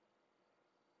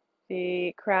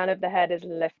 The crown of the head is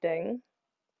lifting,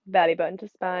 belly button to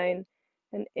spine,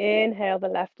 and inhale the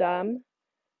left arm,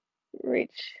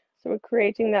 reach. So we're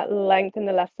creating that length in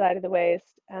the left side of the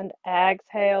waist, and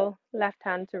exhale, left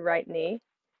hand to right knee,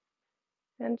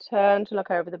 and turn to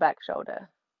look over the back shoulder.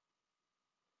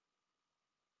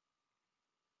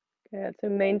 Good, so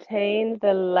maintain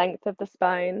the length of the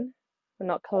spine. We're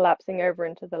not collapsing over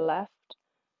into the left.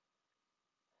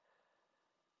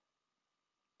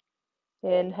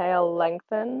 Inhale,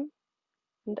 lengthen,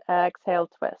 and exhale,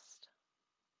 twist.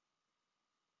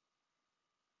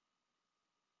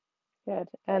 Good,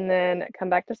 and then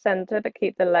come back to center, but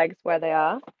keep the legs where they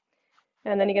are.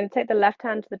 And then you're going to take the left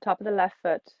hand to the top of the left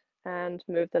foot and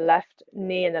move the left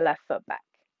knee and the left foot back.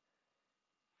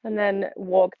 And then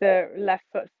walk the left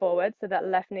foot forward so that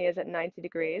left knee is at 90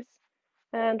 degrees.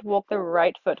 And walk the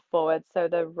right foot forward so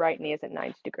the right knee is at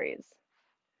 90 degrees.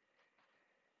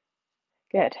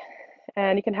 Good.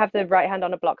 And you can have the right hand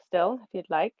on a block still if you'd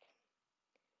like.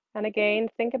 And again,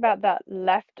 think about that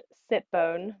left sit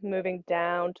bone moving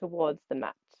down towards the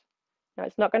mat. Now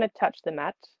it's not going to touch the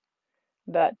mat,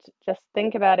 but just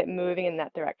think about it moving in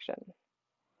that direction.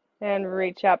 And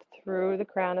reach up through the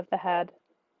crown of the head.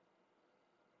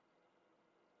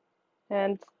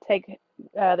 And take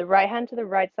the right hand to the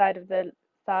right side of the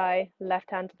thigh, left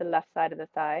hand to the left side of the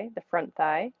thigh, the front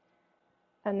thigh.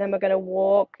 And then we're going to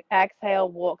walk, exhale,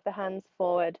 walk the hands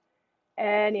forward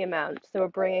any amount. So we're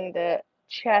bringing the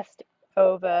chest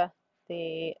over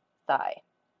the thigh.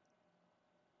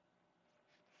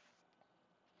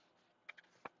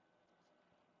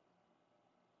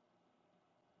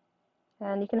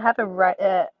 And you can have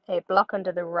a block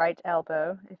under the right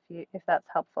elbow if that's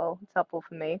helpful. It's helpful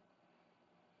for me.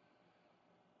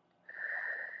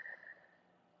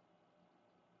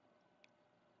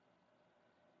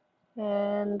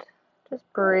 And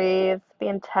just breathe. Be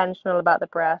intentional about the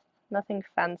breath. Nothing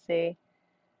fancy.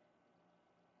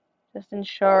 Just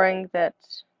ensuring that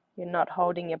you're not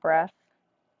holding your breath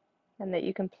and that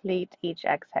you complete each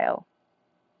exhale.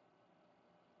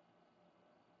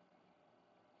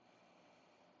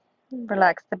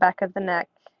 Relax the back of the neck,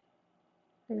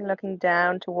 and looking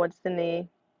down towards the knee.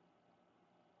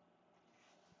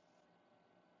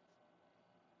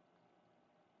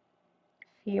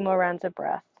 A few more rounds of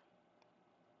breath.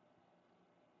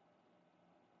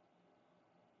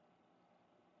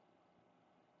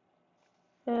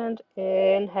 And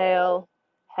inhale,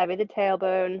 heavy the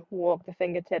tailbone, walk the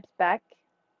fingertips back.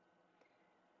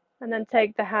 And then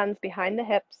take the hands behind the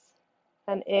hips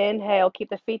and inhale, keep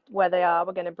the feet where they are.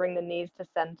 We're going to bring the knees to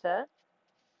center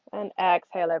and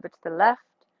exhale over to the left.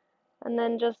 And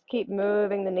then just keep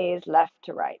moving the knees left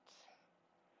to right.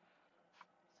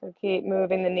 So keep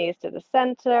moving the knees to the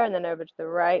center and then over to the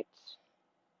right.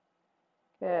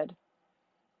 Good.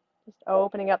 Just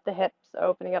opening up the hips,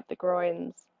 opening up the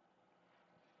groins.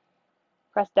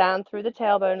 Press down through the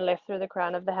tailbone, lift through the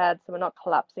crown of the head so we're not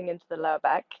collapsing into the lower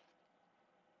back.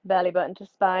 Belly button to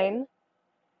spine.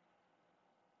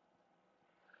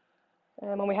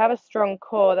 And when we have a strong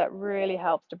core, that really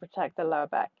helps to protect the lower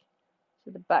back.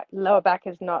 So the lower back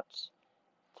is not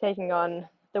taking on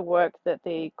the work that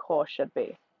the core should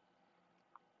be.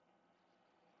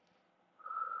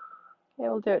 Okay,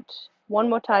 we'll do it one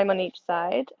more time on each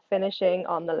side, finishing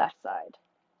on the left side.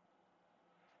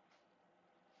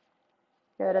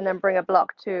 Good, and then bring a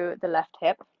block to the left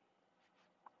hip.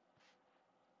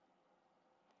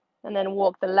 And then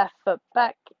walk the left foot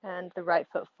back and the right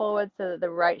foot forward so that the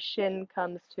right shin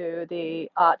comes to the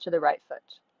arch of the right foot.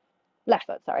 Left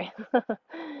foot, sorry. Going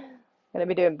to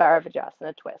be doing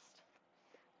Bharavajasana twist.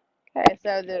 Okay,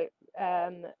 so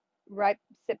the right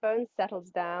sit bone settles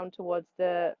down towards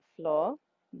the floor.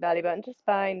 Belly button to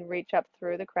spine, reach up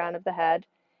through the crown of the head.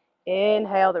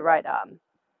 Inhale the right arm.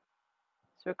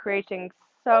 So we're creating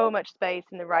so much space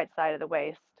in the right side of the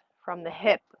waist, from the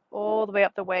hip all the way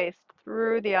up the waist,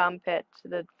 through the armpit to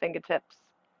the fingertips.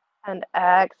 And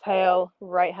exhale,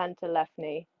 right hand to left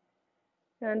knee.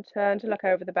 And turn to look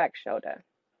over the back shoulder.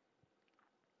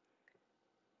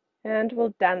 And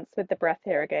we'll dance with the breath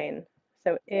here again.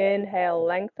 So inhale,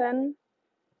 lengthen,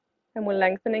 and we're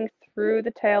lengthening through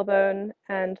the tailbone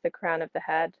and the crown of the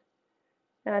head.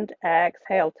 And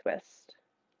exhale, twist.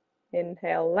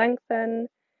 Inhale, lengthen,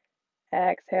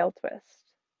 exhale,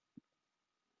 twist.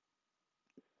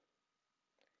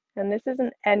 And this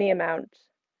isn't any amount.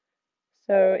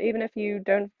 So even if you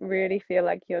don't really feel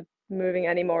like you're moving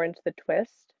any more into the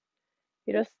twist,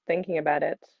 you're just thinking about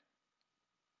it.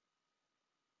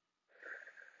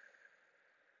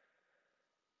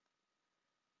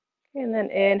 And then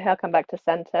inhale, come back to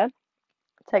center.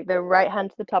 Take the right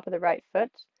hand to the top of the right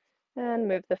foot and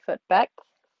move the foot back.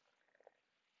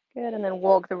 Good, and then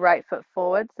walk the right foot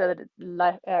forward so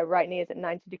that right knee is at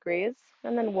 90 degrees,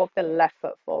 and then walk the left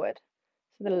foot forward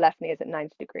so the left knee is at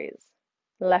 90 degrees.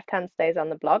 The left hand stays on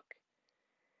the block.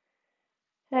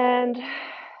 And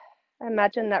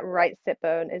imagine that right sit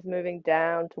bone is moving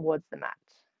down towards the mat.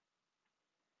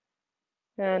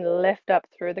 And lift up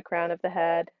through the crown of the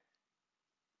head.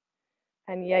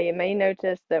 And yeah, you may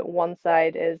notice that one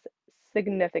side is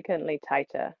significantly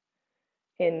tighter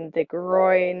in the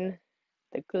groin,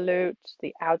 the glute,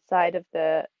 the outside of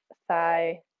the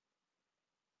thigh.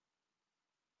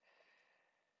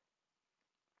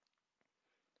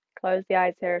 Close the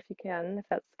eyes here if you can, if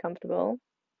that's comfortable.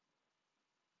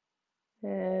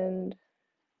 And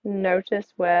notice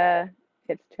where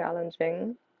it's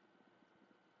challenging.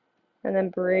 And then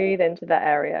breathe into that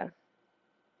area.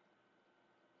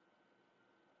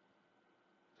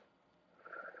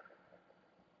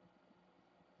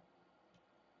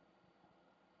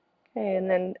 Okay, and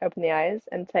then open the eyes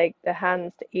and take the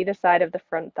hands to either side of the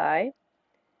front thigh.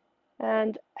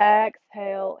 And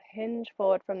exhale, hinge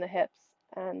forward from the hips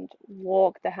and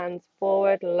walk the hands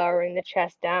forward, lowering the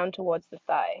chest down towards the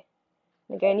thigh.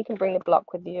 And again, you can bring the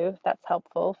block with you if that's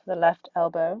helpful for the left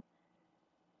elbow.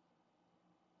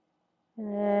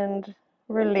 And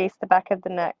release the back of the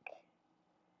neck.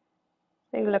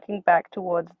 So you're looking back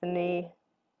towards the knee.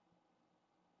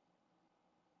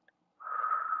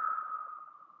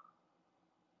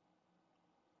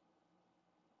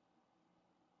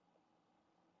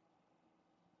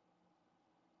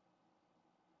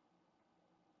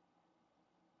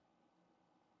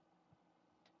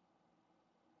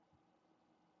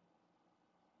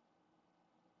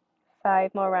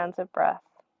 Five more rounds of breath.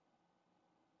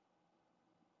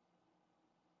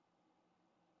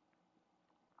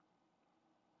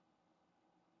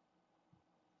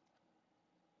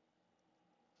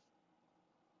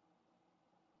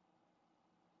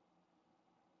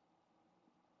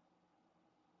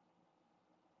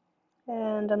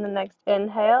 And on the next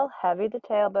inhale, heavy the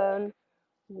tailbone,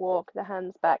 walk the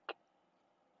hands back.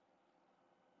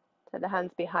 So the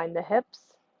hands behind the hips.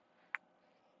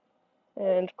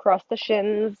 And cross the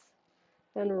shins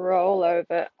and roll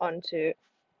over onto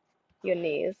your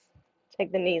knees.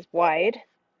 Take the knees wide,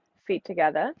 feet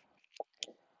together.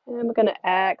 And we're going to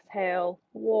exhale,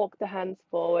 walk the hands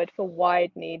forward for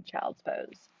wide-kneed child's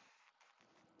pose.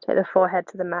 Take the forehead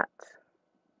to the mat.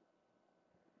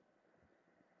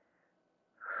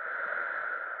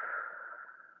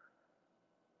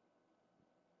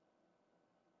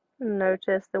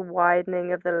 Notice the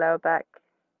widening of the lower back.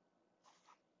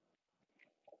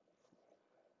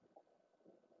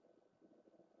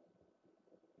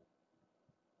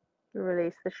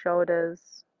 Release the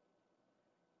shoulders.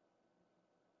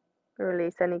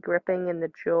 Release any gripping in the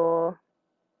jaw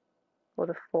or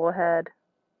the forehead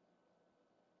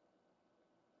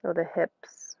or the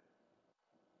hips.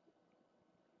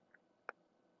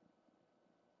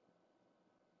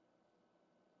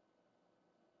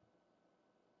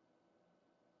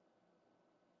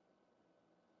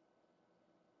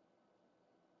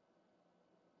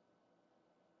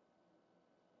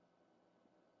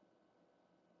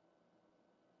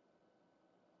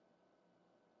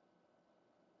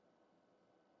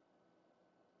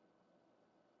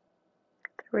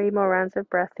 Three more rounds of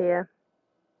breath here.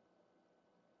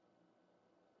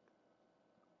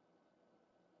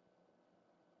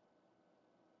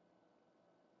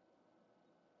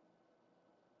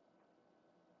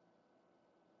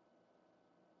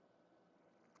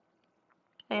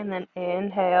 And then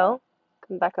inhale,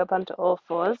 come back up onto all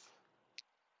fours.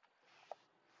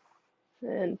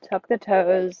 And tuck the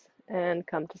toes and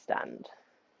come to stand.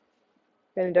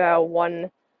 We're going to do our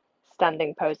one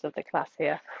standing pose of the class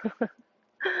here.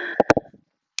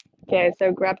 Okay,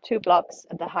 so grab two blocks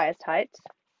at the highest height.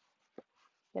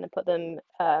 I'm going to put them,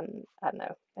 I don't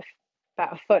know,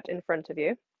 about a foot in front of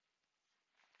you.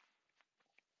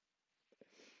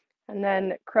 And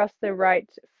then cross the right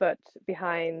foot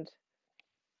behind,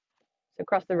 so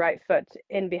cross the right foot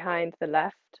in behind the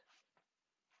left.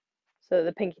 so that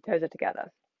the pinky toes are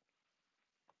together.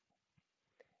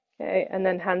 Okay, and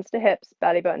then hands to hips,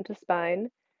 belly button to spine.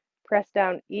 Press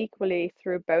down equally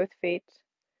through both feet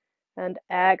and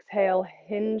exhale,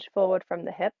 hinge forward from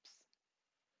the hips.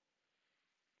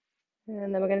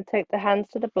 And then we're going to take the hands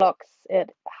to the blocks at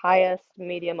highest,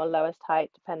 medium, or lowest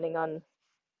height, depending on the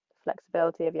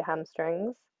flexibility of your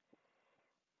hamstrings.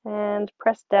 And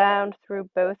press down through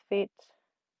both feet.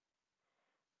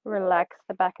 Relax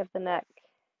the back of the neck.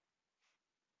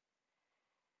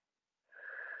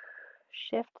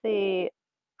 Shift the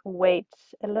weight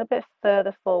a little bit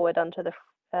further forward onto the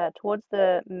towards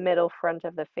the middle front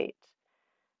of the feet,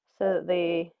 so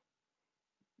that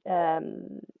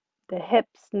the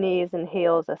hips, knees, and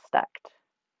heels are stacked.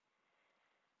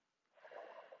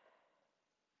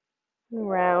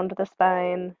 Round the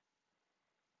spine.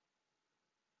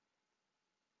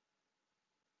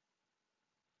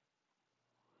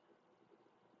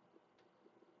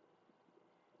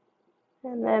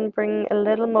 And then bring a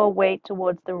little more weight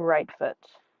towards the right foot.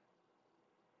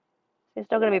 You're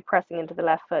still going to be pressing into the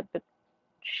left foot, but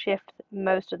shift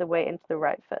most of the weight into the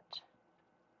right foot.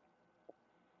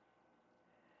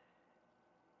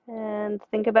 And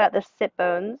think about the sit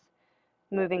bones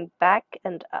moving back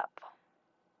and up.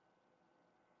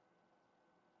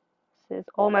 So it's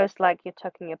almost like you're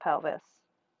tucking your pelvis.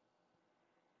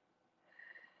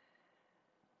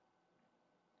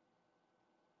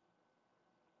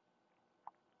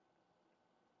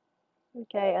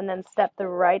 Okay, and then step the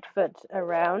right foot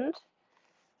around.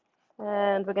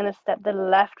 And we're going to step the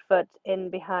left foot in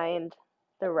behind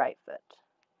the right foot.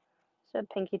 So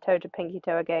pinky toe to pinky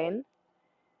toe again.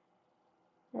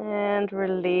 And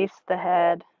release the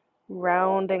head,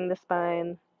 rounding the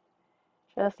spine,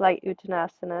 just like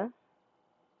Uttanasana.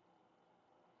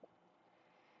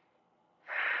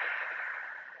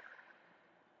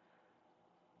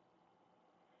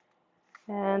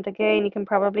 And again, you can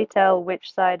probably tell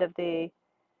which side of the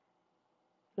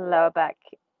lower back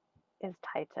is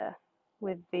tighter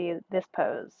with this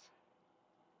pose.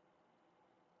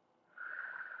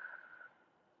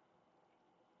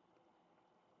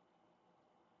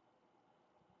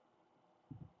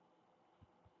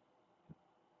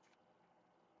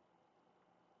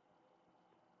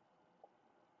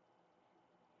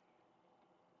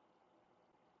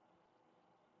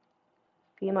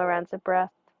 Few more rounds of breath.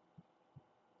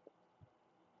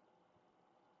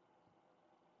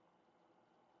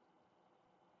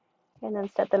 And then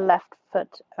step the left foot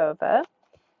over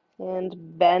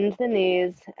and bend the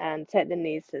knees and take the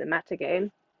knees to the mat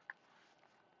again.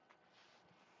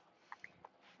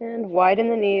 And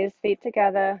widen the knees, feet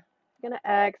together. You're going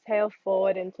to exhale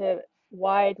forward into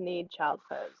wide-kneed child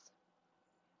pose.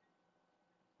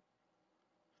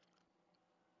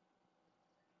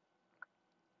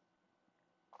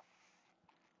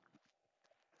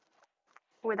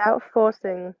 Without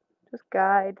forcing, just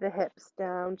guide the hips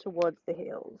down towards the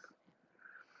heels.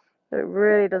 So it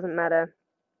really doesn't matter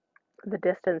the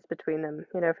distance between them.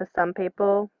 You know, for some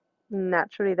people,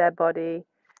 naturally their body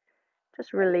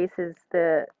just releases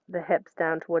the hips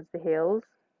down towards the heels.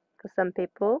 For some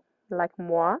people, like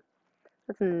moi,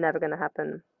 that's never going to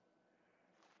happen.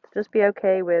 Just be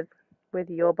okay with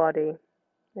your body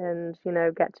and, you know,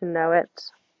 get to know it.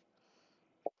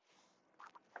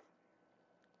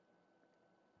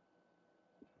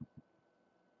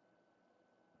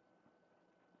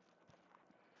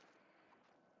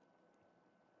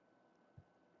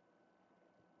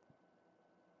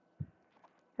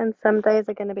 And some days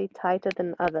are going to be tighter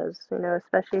than others, you know,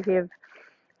 especially if you've,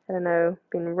 I don't know,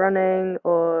 been running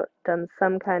or done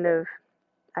some kind of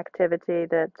activity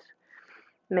that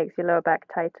makes your lower back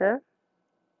tighter.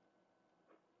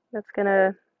 That's going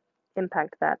to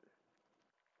impact that.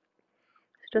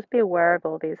 So just be aware of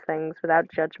all these things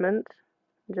without judgment.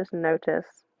 Just notice.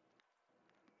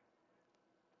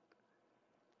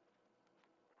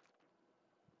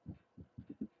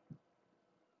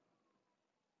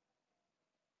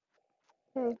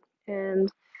 Okay, and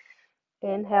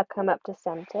inhale, come up to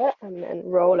center, and then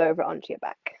roll over onto your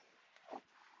back.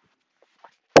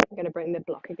 I'm going to bring the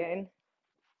block again.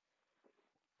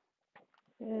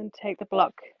 And take the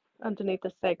block underneath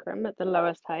the sacrum at the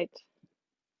lowest height.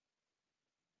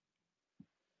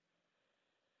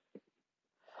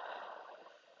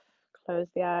 Close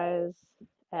the eyes,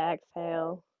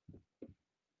 exhale,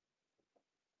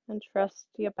 and trust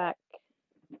your back,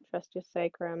 trust your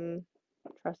sacrum,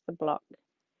 trust the block,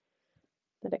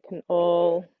 that it can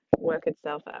all work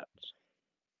itself out.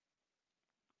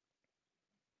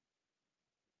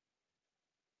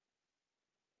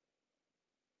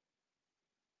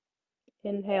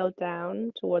 Inhale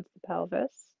down towards the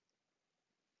pelvis.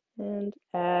 And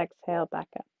exhale back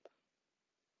up.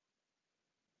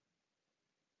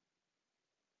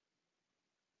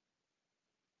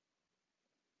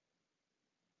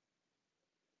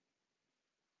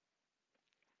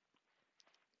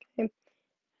 Okay.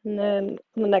 And then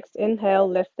on the next inhale,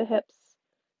 lift the hips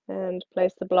and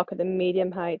place the block at the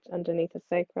medium height underneath the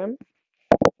sacrum.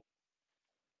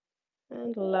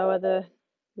 And lower the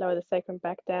sacrum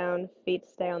back down, feet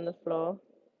stay on the floor.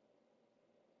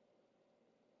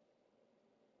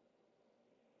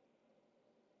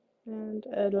 And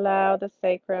allow the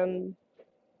sacrum,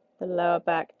 the lower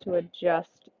back, to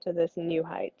adjust to this new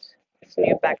height, this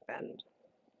new back bend.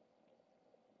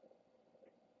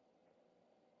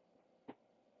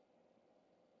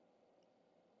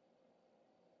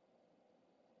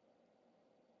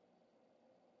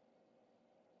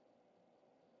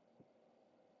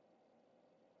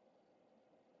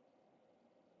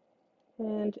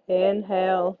 And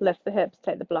inhale, lift the hips,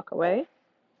 take the block away.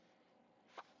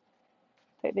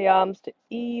 Take the arms to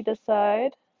either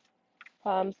side,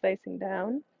 palms facing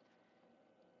down.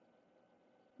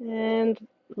 And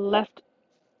left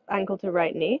ankle to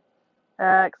right knee.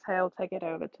 Exhale, take it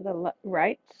over to the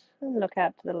right and look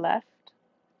out to the left.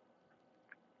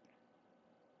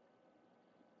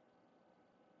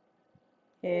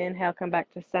 Inhale, come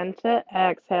back to center.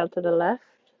 Exhale to the left,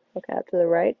 look out to the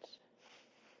right.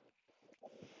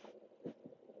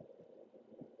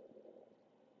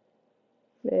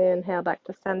 Inhale back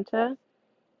to center.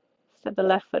 Step the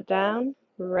left foot down,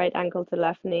 right ankle to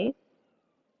left knee.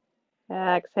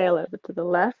 Exhale over to the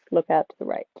left, look out to the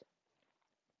right.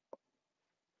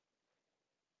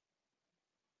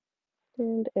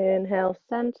 And inhale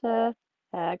center,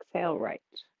 exhale right.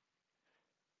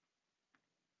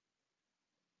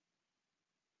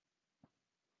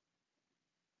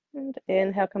 And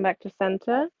inhale, come back to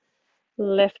center.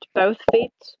 Lift both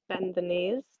feet, bend the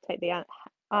knees, take the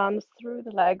arms through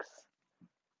the legs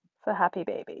for happy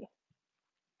baby.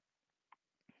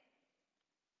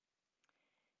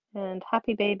 And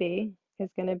happy baby is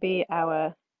going to be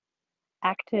our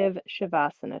active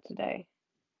Shavasana today.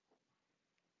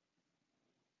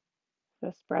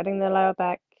 So spreading the lower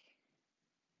back,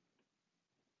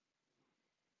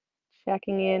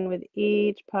 checking in with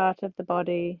each part of the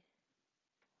body,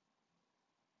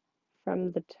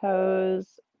 from the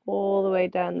toes all the way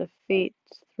down the feet,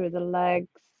 through the legs,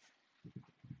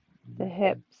 the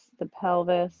hips, the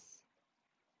pelvis,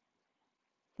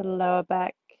 the lower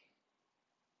back,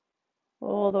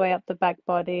 all the way up the back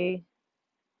body,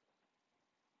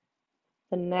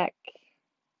 the neck,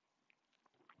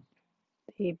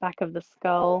 the back of the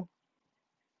skull,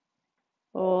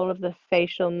 all of the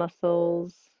facial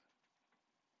muscles,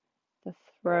 the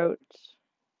throat,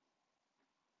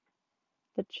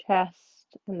 the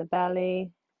chest and the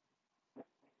belly,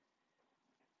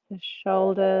 the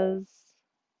shoulders,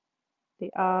 the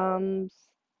arms,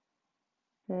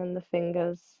 and the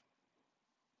fingers.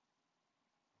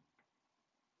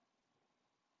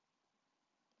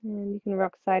 And you can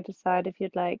rock side to side if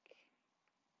you'd like.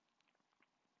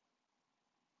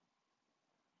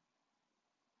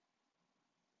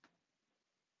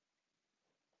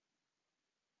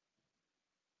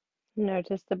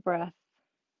 Notice the breath.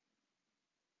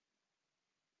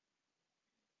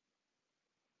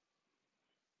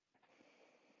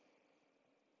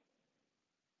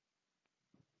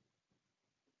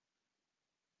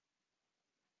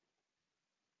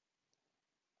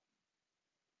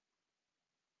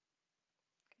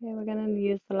 Okay, we're going to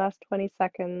use the last 20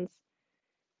 seconds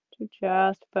to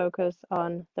just focus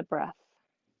on the breath.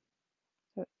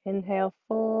 So inhale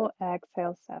 4,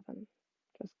 exhale 7.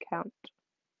 Just count.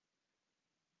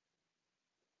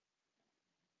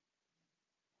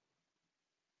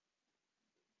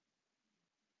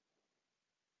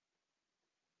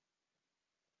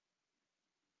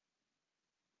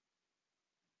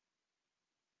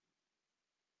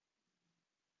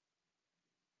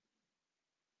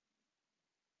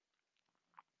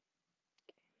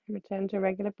 Return to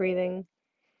regular breathing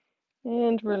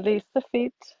and release the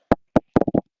feet.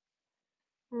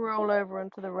 Roll over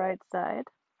onto the right side.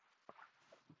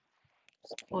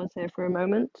 Just pause here for a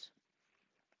moment.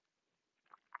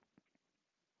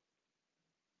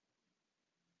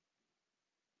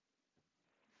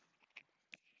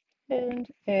 And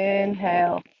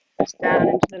inhale, press down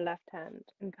into the left hand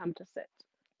and come to sit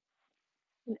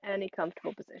in any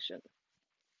comfortable position.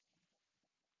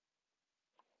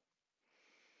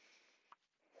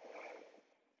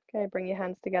 Okay, bring your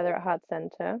hands together at heart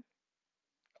center.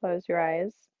 Close your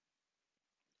eyes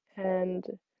and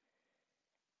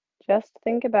just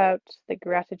think about the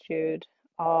gratitude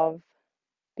of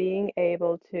being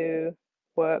able to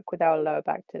work with our lower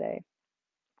back today.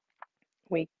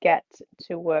 We get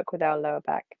to work with our lower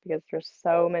back because there's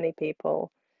so many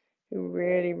people who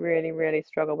really, really, really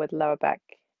struggle with lower back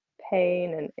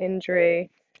pain and injury.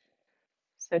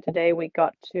 So today we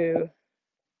got to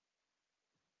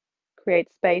create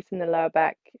space in the lower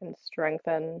back and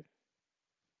strengthen.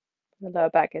 The lower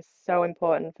back is so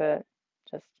important for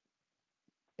just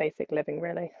basic living,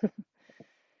 really.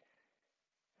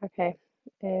 Okay,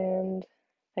 and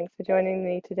thanks for joining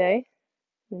me today.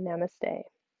 Namaste.